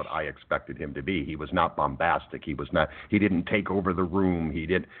not what I expected him to be. He was not bombastic. He didn't take over the room. He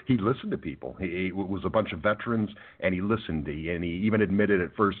listened to people. He was a bunch of veterans, and he listened. And he even admitted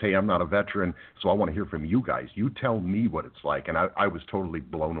at first, hey, I'm not a veteran, so I want to hear from you guys. You tell me what it's like. And I was totally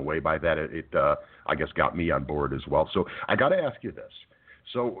blown away by that. It I guess, got me on board as well. So I got to ask you this.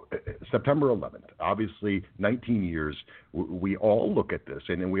 So September 11th, obviously 19 years, we all look at this,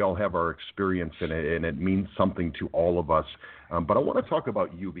 and we all have our experience in it, and it means something to all of us. But I want to talk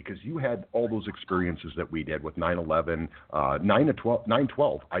about you, because you had all those experiences that we did with 9/11.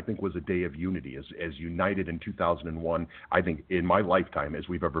 9/12, I think, was a day of unity, as united in 2001, I think, in my lifetime, as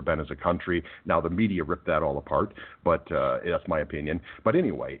we've ever been as a country. Now, the media ripped that all apart, but that's my opinion. But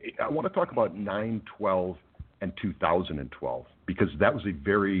anyway, I want to talk about 9/12 and 2012, because that was a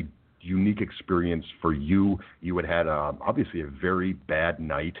very unique experience for you. You had obviously a very bad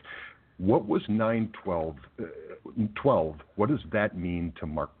night. What was 9/12? What does that mean to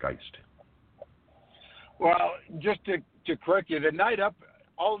Mark Geist? Well, just to correct you, the night up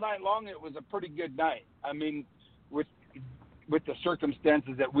all night long, it was a pretty good night. I mean, with the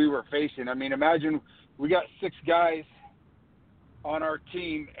circumstances that we were facing. I mean, imagine we got 6 guys on our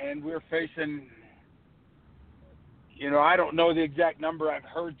team, and we're facing, I don't know the exact number. I've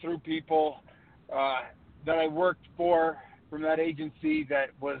heard through people that I worked for from that agency that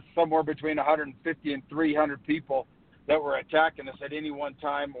was somewhere between 150 and 300 people that were attacking us at any one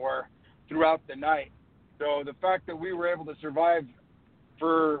time or throughout the night. So the fact that we were able to survive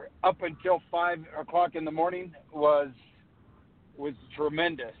for up until 5 o'clock in the morning was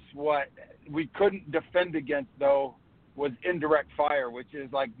tremendous. What we couldn't defend against, though, was indirect fire, which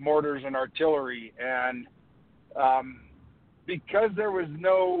is like mortars and artillery. And because there was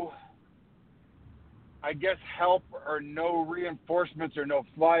no, I guess, help or no reinforcements or no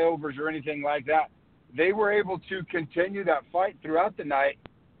flyovers or anything like that, they were able to continue that fight throughout the night.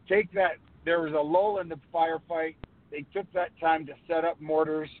 There was a lull in the firefight. They took that time to set up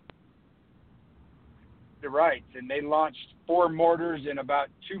mortars. And they launched 4 mortars in about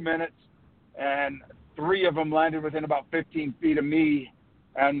 2 minutes, and 3 of them landed within about 15 feet of me.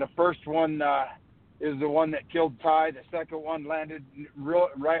 And the first one is the one that killed Ty. The second one landed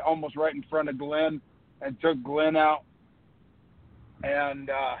almost right in front of Glenn and took Glenn out. And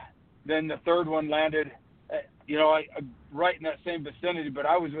then the third one landed, right in that same vicinity, but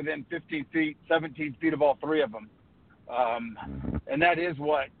I was within 15 feet, 17 feet of all 3 of them. And that is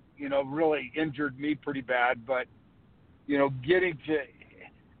what, really injured me pretty bad. But,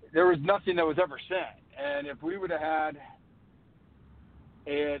 there was nothing that was ever sent. And if we would have had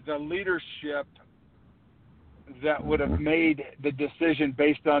the leadership that would have made the decision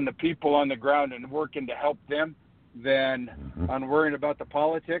based on the people on the ground and working to help them than on worrying about the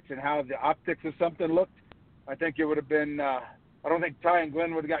politics and how the optics of something looked, I think it would have been, I don't think Ty and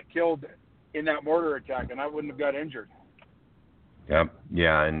Glenn would have got killed in that mortar attack, and I wouldn't have got injured.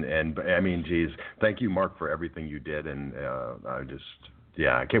 Yeah, and I mean, geez, thank you, Mark, for everything you did, and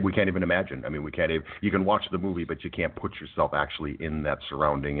we can't even imagine. I mean, you can watch the movie, but you can't put yourself actually in that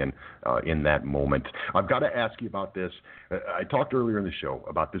surrounding and in that moment. I've got to ask you about this. I talked earlier in the show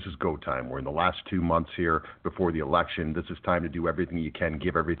about this is go time. We're in the last 2 months here before the election. This is time to do everything you can,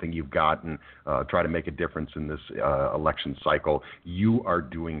 give everything you've got, and try to make a difference in this election cycle. You are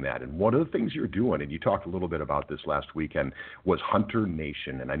doing that. And one of the things you're doing, and you talked a little bit about this last weekend, was Hunter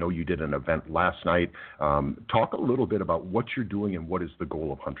Nation. And I know you did an event last night. Talk a little bit about what you're doing and what is the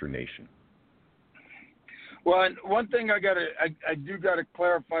goal of Hunter Nation. Well, and one thing I do gotta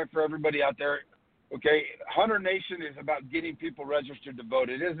clarify for everybody out there. Okay, Hunter Nation is about getting people registered to vote.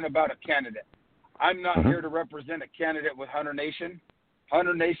 It isn't about a candidate. I'm not here to represent a candidate with Hunter Nation.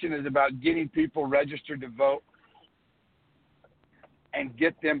 Hunter Nation is about getting people registered to vote and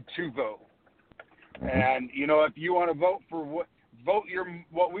get them to vote. And if you want to vote for what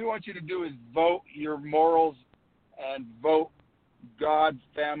we want you to do is vote your morals and vote God,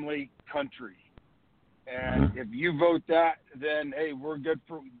 family, country. And if you vote that, then, hey, we're good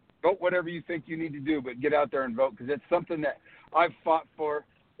for vote whatever you think you need to do, but get out there and vote, because it's something that I've fought for.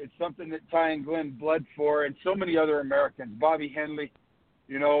 It's something that Ty and Glenn bled for, and so many other Americans. Bobby Henley,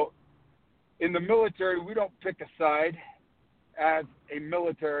 in the military, we don't pick a side as a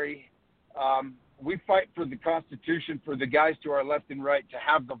military. We fight for the Constitution, for the guys to our left and right to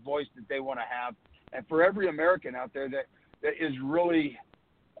have the voice that they want to have, and for every American out there that is really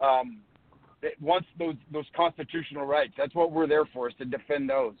that wants those constitutional rights. That's what we're there for, is to defend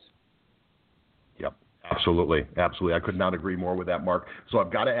those. Yep. Absolutely. Absolutely. I could not agree more with that, Mark. So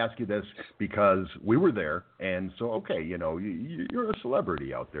I've got to ask you this, because we were there, and so, okay, you know, you're a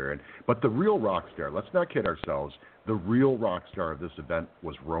celebrity out there, but the real rock star, let's not kid ourselves, the real rock star of this event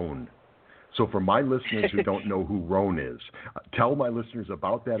was Roan. So for my listeners who don't know who Roan is, tell my listeners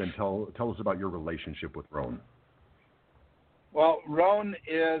about that, and tell us about your relationship with Roan. Well, Roan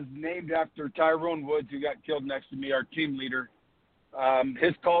is named after Tyrone Woods, who got killed next to me, our team leader.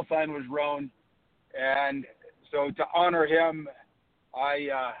 His call sign was Roan. And so to honor him,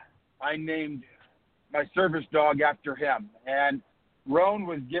 I named my service dog after him. And Roan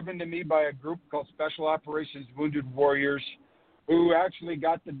was given to me by a group called Special Operations Wounded Warriors, who actually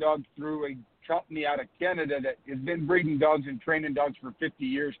got the dog through a company out of Canada that has been breeding dogs and training dogs for 50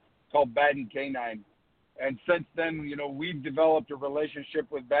 years called Baden Canine. And since then, you know, we've developed a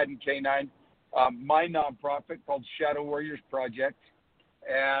relationship with Baden Canine, my nonprofit called Shadow Warriors Project.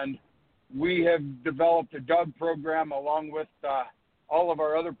 And we have developed a dog program along with all of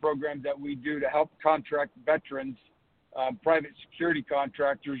our other programs that we do to help contract veterans, private security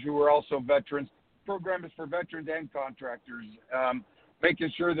contractors who are also veterans. The program is for veterans and contractors,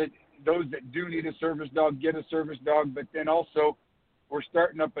 making sure that those that do need a service dog get a service dog. But then also we're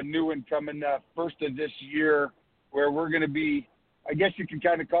starting up a new one coming first of this year, where we're going to be, I guess you can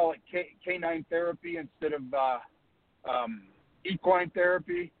kind of call it canine therapy instead of equine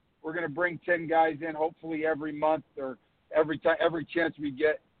therapy. We're going to bring 10 guys in, hopefully every month or every chance we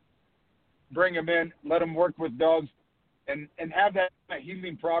get. Bring them in, let them work with dogs, and have that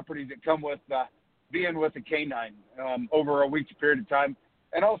healing properties that come with being with a canine over a week's period of time,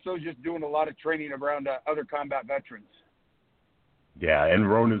 and also just doing a lot of training around other combat veterans. Yeah, and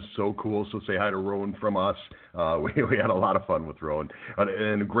Roan is so cool, so say hi to Roan from us. We had a lot of fun with Roan.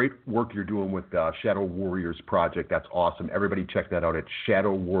 And great work you're doing with Shadow Warriors Project. That's awesome. Everybody check that out at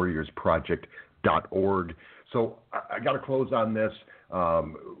shadowwarriorsproject.org. So I got to close on this.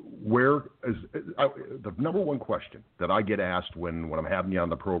 Where is the number one question that I get asked when I'm having you on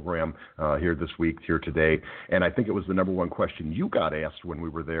the program here today, and I think it was the number one question you got asked when we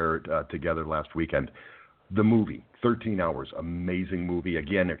were there together last weekend. The movie, 13 hours, amazing movie.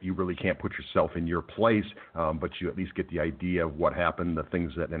 Again, you really can't put yourself in your place, but you at least get the idea of what happened, the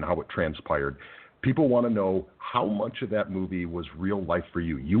things and how it transpired. People want to know how much of that movie was real life for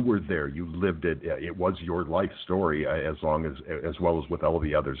you. You were there, you lived it. It was your life story, as well as with all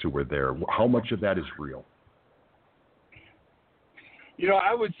the others who were there. How much of that is real? You know,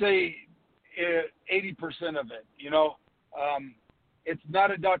 I would say 80% of it. You know. It's not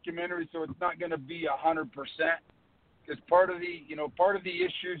a documentary, so it's not going to be 100%. Because part of the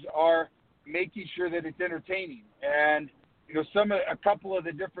issues are making sure that it's entertaining. And you know, a couple of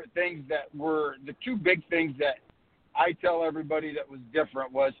the different things that were the two big things that I tell everybody that was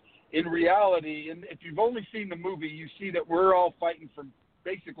different was, in reality, and if you've only seen the movie, you see that we're all fighting from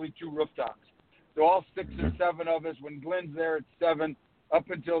basically two rooftops. So all 6 or 7 of us. When Glenn's there, it's 7. Up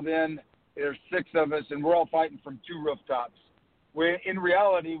until then, there's 6 of us, and we're all fighting from 2 rooftops. Where in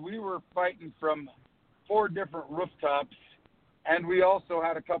reality, we were fighting from 4 different rooftops, and we also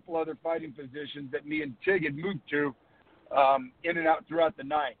had a couple other fighting positions that me and Tig had moved to in and out throughout the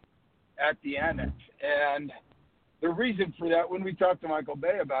night at the annex. And the reason for that, when we talked to Michael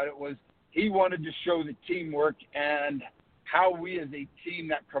Bay about it, was he wanted to show the teamwork and how we as a team,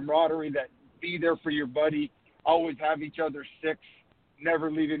 that camaraderie, that be there for your buddy, always have each other's 6,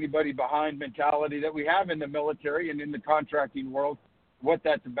 never leave anybody behind mentality that we have in the military and in the contracting world, what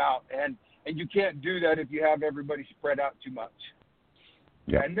that's about. And you can't do that if you have everybody spread out too much.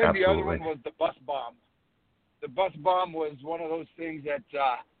 Yeah, and then absolutely. The other one was the bus bomb. The bus bomb was one of those things that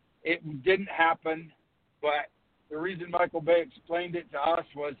it didn't happen, but the reason Michael Bay explained it to us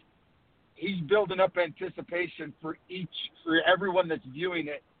was he's building up anticipation for everyone that's viewing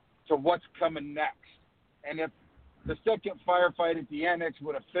it to what's coming next. And if the second firefight at the annex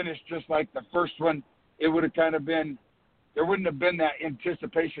would have finished just like the first one, it would have kind of been, there wouldn't have been that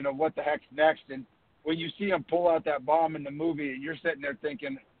anticipation of what the heck's next. And when you see him pull out that bomb in the movie, and you're sitting there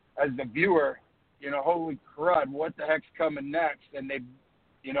thinking, as the viewer, you know, holy crud, what the heck's coming next? And they,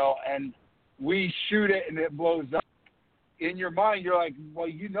 you know, and we shoot it and it blows up. In your mind, you're like, well,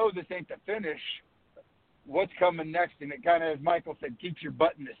 you know this ain't the finish. What's coming next? And it kind of, as Michael said, keeps your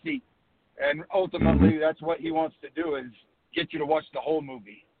butt in the seat. And ultimately, that's what he wants to do, is get you to watch the whole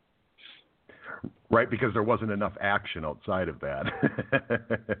movie. Right, because there wasn't enough action outside of that.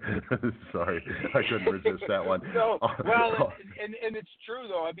 Sorry, I couldn't resist that one. No, well, and it's true,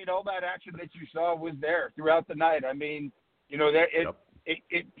 though. I mean, all that action that you saw was there throughout the night. I mean, you know,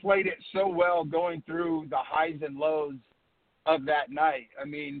 it played it so well going through the highs and lows of that night. I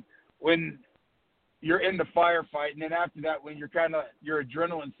mean, when you're in the firefight, and then after that, when your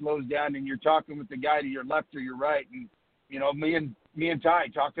adrenaline slows down and you're talking with the guy to your left or your right, and, you know, me and Ty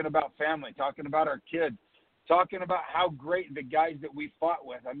talking about family, talking about our kids, talking about how great the guys that we fought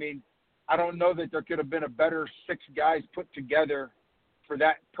with. I mean, I don't know that there could have been a better 6 guys put together for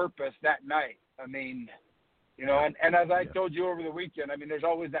that purpose that night. I mean, you know, and as I told you over the weekend, I mean, there's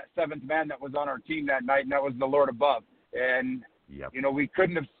always that 7th man that was on our team that night, and that was the Lord above. And, you know, we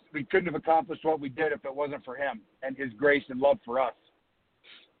couldn't have accomplished what we did if it wasn't for him and his grace and love for us.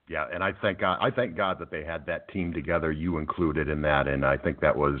 Yeah, and I thank God that they had that team together, you included in that, and I think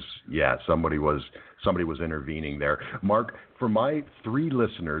that was, somebody was intervening there. Mark, for my 3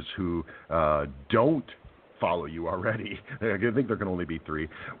 listeners who don't follow you already, I think there can only be 3,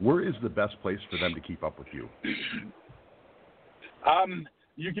 where is the best place for them to keep up with you?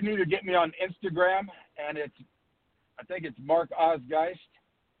 You can either get me on Instagram, and I think it's Mark Oz Geist.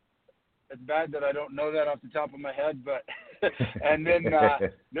 It's bad that I don't know that off the top of my head, but and then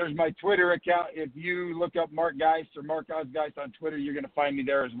there's my Twitter account. If you look up Mark Geist or Mark Oz Geist on Twitter, you're going to find me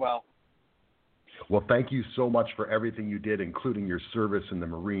there as well. Well, thank you so much for everything you did, including your service in the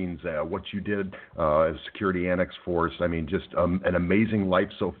Marines, what you did as Security Annex Force. I mean, just an amazing life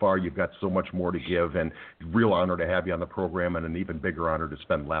so far. You've got so much more to give, and real honor to have you on the program, and an even bigger honor to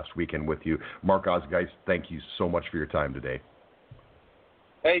spend last weekend with you. Mark Oz Geist, thank you so much for your time today.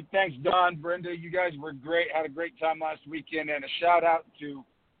 Hey, thanks, Don, Brenda. You guys were great. Had a great time last weekend, and a shout out to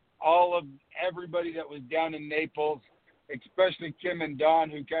everybody that was down in Naples, especially Kim and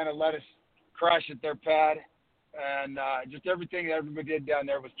Don, who kind of let us crash at their pad, and just everything that everybody did down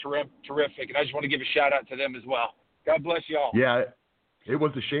there was terrific. And I just want to give a shout out to them as well. God bless you all. Yeah, it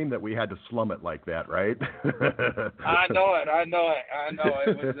was a shame that we had to slum it like that, right? I know it.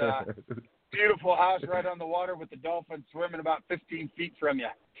 It was beautiful house right on the water with the dolphins swimming about 15 feet from you.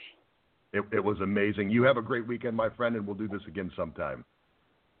 It was amazing. You have a great weekend, my friend, and we'll do this again sometime.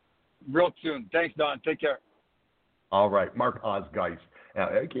 Real soon. Thanks, Don. Take care. All right. Mark Oz Geist.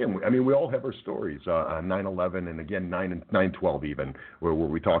 Again, I mean, we all have our stories on 9/11 and, again, 9/12 even, where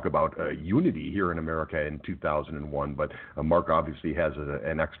we talk about unity here in America in 2001. But Mark obviously has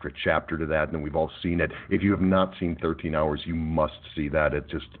an extra chapter to that, and we've all seen it. If you have not seen 13 Hours, you must see that.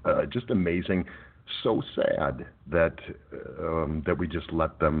 It's just amazing. So sad that we just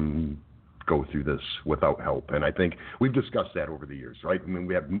let them go through this without help. And I think we've discussed that over the years, right? I mean,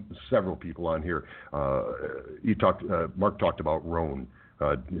 we have several people on here. Mark talked about Roan,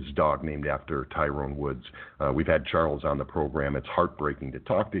 his dog named after Tyrone Woods. We've had Charles on the program. It's heartbreaking to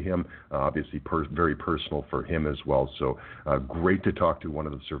talk to him, obviously very personal for him as well. So great to talk to one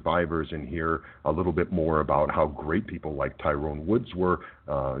of the survivors and hear a little bit more about how great people like Tyrone Woods were,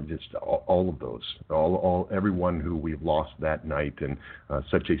 just all of those, everyone who we've lost that night, and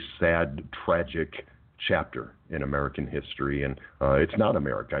such a sad, tragic chapter in American history. And it's not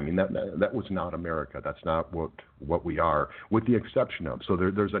America. I mean, that was not America. That's not what we are, with the exception of. So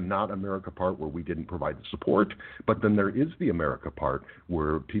there's a not America part where we didn't provide the support, but then there is the America part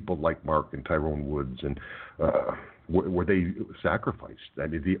where people like Mark and Tyrone Woods and where they sacrificed. I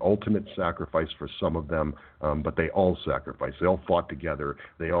mean, the ultimate sacrifice for some of them, but they all sacrificed. They all fought together.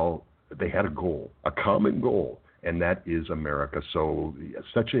 They had a goal, a common goal, and that is America. So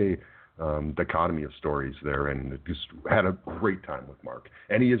such a dichotomy of stories there, and just had a great time with Mark.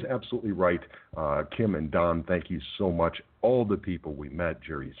 And he is absolutely right. Kim and Don, thank you so much. All the people we met,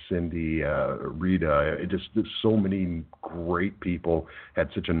 Jerry, Cindy, Rita, just so many great people, had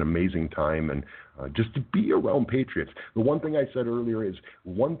such an amazing time, and just to be around patriots. The one thing I said earlier is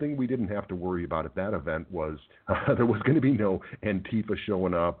one thing we didn't have to worry about at that event was there was going to be no Antifa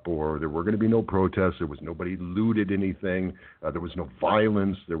showing up, or there were going to be no protests. There was nobody looted anything. There was no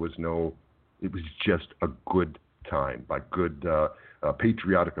violence. It was just a good time by good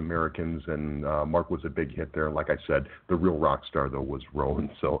patriotic Americans, and Mark was a big hit there. Like I said, the real rock star, though, was Rowan,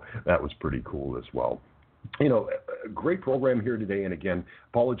 so that was pretty cool as well. You know, a great program here today, and again,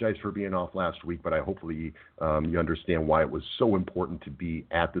 apologize for being off last week, but hopefully you understand why it was so important to be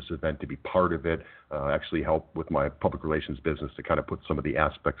at this event, to be part of it, actually help with my public relations business to kind of put some of the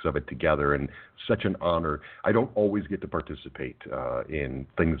aspects of it together, and such an honor. I don't always get to participate in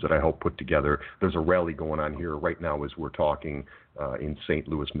things that I help put together. There's a rally going on here right now as we're talking in St.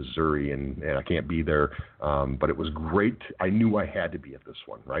 Louis, Missouri, and I can't be there, but it was great. I knew I had to be at this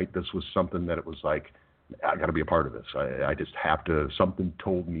one, right? This was something that it was like, I got to be a part of this. I just have to. Something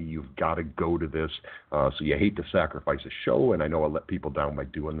told me you've got to go to this. So you hate to sacrifice a show, and I know I let people down by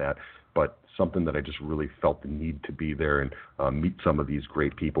doing that, but something that I just really felt the need to be there and meet some of these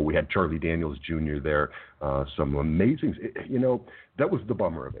great people. We had Charlie Daniels Jr. there, some amazing, that was the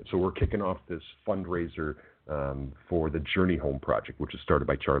bummer of it. So we're kicking off this fundraiser for the Journey Home Project, which is started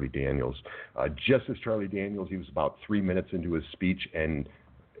by Charlie Daniels. Just as Charlie Daniels, he was about 3 minutes into his speech, and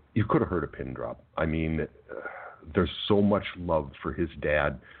you could have heard a pin drop. I mean, there's so much love for his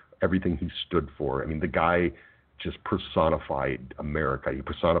dad, everything he stood for. I mean, the guy just personified America. He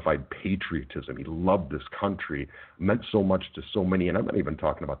personified patriotism. He loved this country, meant so much to so many. And I'm not even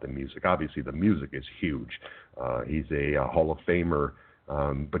talking about the music. Obviously, the music is huge. He's a Hall of Famer,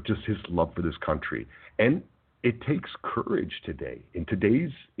 but just his love for this country. And it takes courage today. In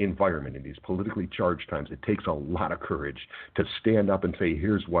today's environment, in these politically charged times, it takes a lot of courage to stand up and say,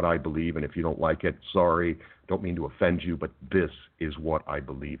 here's what I believe, and if you don't like it, sorry, don't mean to offend you, but this is what I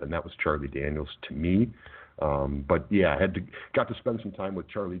believe. And that was Charlie Daniels to me. But yeah, I got to spend some time with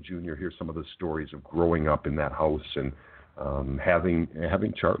Charlie Jr., hear some of the stories of growing up in that house and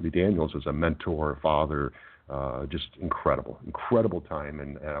having Charlie Daniels as a mentor, father, just incredible time,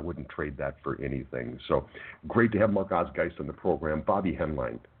 and I wouldn't trade that for anything. So great to have Mark Oz Geist on the program. Bobby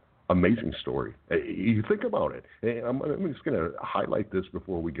Henline, amazing story. You think about it. I'm just going to highlight this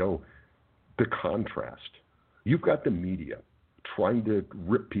before we go. The contrast. You've got the media trying to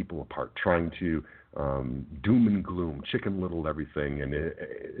rip people apart, trying to doom and gloom, Chicken Little everything,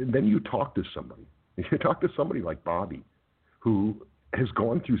 and then you talk to somebody. You talk to somebody like Bobby, who has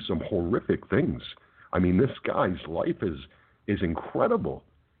gone through some horrific things. I mean, this guy's life is incredible,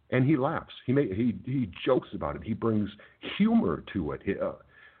 and he laughs. He jokes about it. He brings humor to it.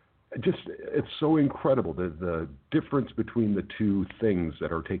 It's so incredible. The difference between the two things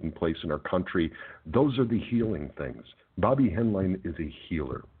that are taking place in our country, those are the healing things. Bobby Henline is a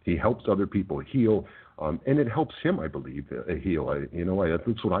healer. He helps other people heal, and it helps him, I believe, heal.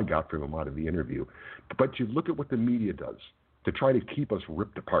 That's what I got from him out of the interview. But you look at what the media does to try to keep us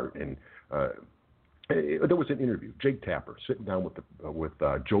ripped apart. And there was an interview, Jake Tapper, sitting down with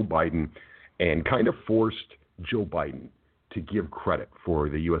Joe Biden, and kind of forced Joe Biden to give credit for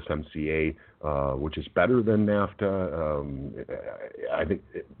the USMCA, which is better than NAFTA. I think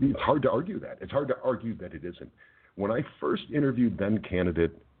it's hard to argue that. It's hard to argue that it isn't. When I first interviewed then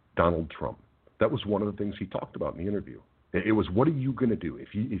candidate Donald Trump, that was one of the things he talked about in the interview. It was, what are you going to do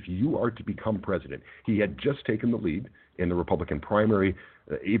if you are to become president? He had just taken the lead in the Republican primary.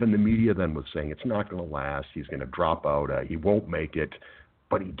 Even the media then was saying it's not going to last. He's going to drop out. He won't make it.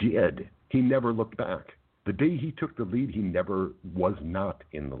 But he did. He never looked back. The day he took the lead, he never was not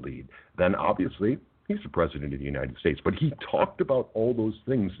in the lead. Then, obviously, he's the president of the United States. But he talked about all those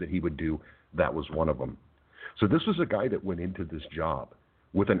things that he would do. That was one of them. So this was a guy that went into this job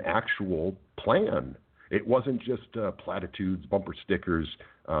with an actual plan. It wasn't just platitudes, bumper stickers,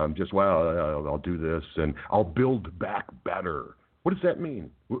 I'll do this and I'll build back better. What does that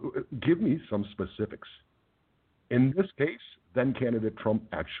mean? Give me some specifics. In this case, then candidate Trump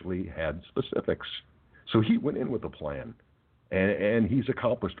actually had specifics. So he went in with a plan, and he's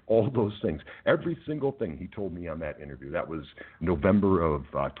accomplished all those things. Every single thing he told me on that interview, that was November of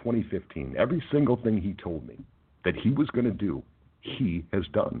 2015, every single thing he told me that he was going to do, he has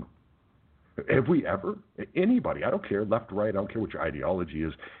done. Have we ever, anybody, I don't care, left, right, I don't care what your ideology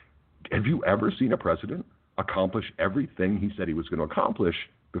is, have you ever seen a president accomplish everything he said he was going to accomplish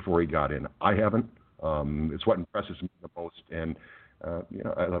before he got in? I haven't. It's what impresses me the most, and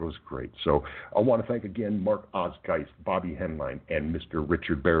I thought it was great. So I want to thank again Mark Oz Geist, Bobby Henline, and Mr.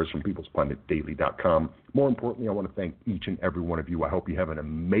 Richard Baris from peoplespunditdaily.com. More importantly, I want to thank each and every one of you. I hope you have an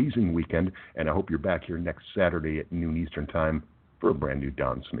amazing weekend, and I hope you're back here next Saturday at noon Eastern Time for a brand new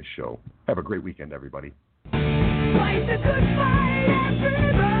Don Smith Show. Have a great weekend, everybody. Fight the good fight,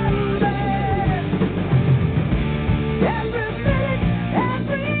 everybody.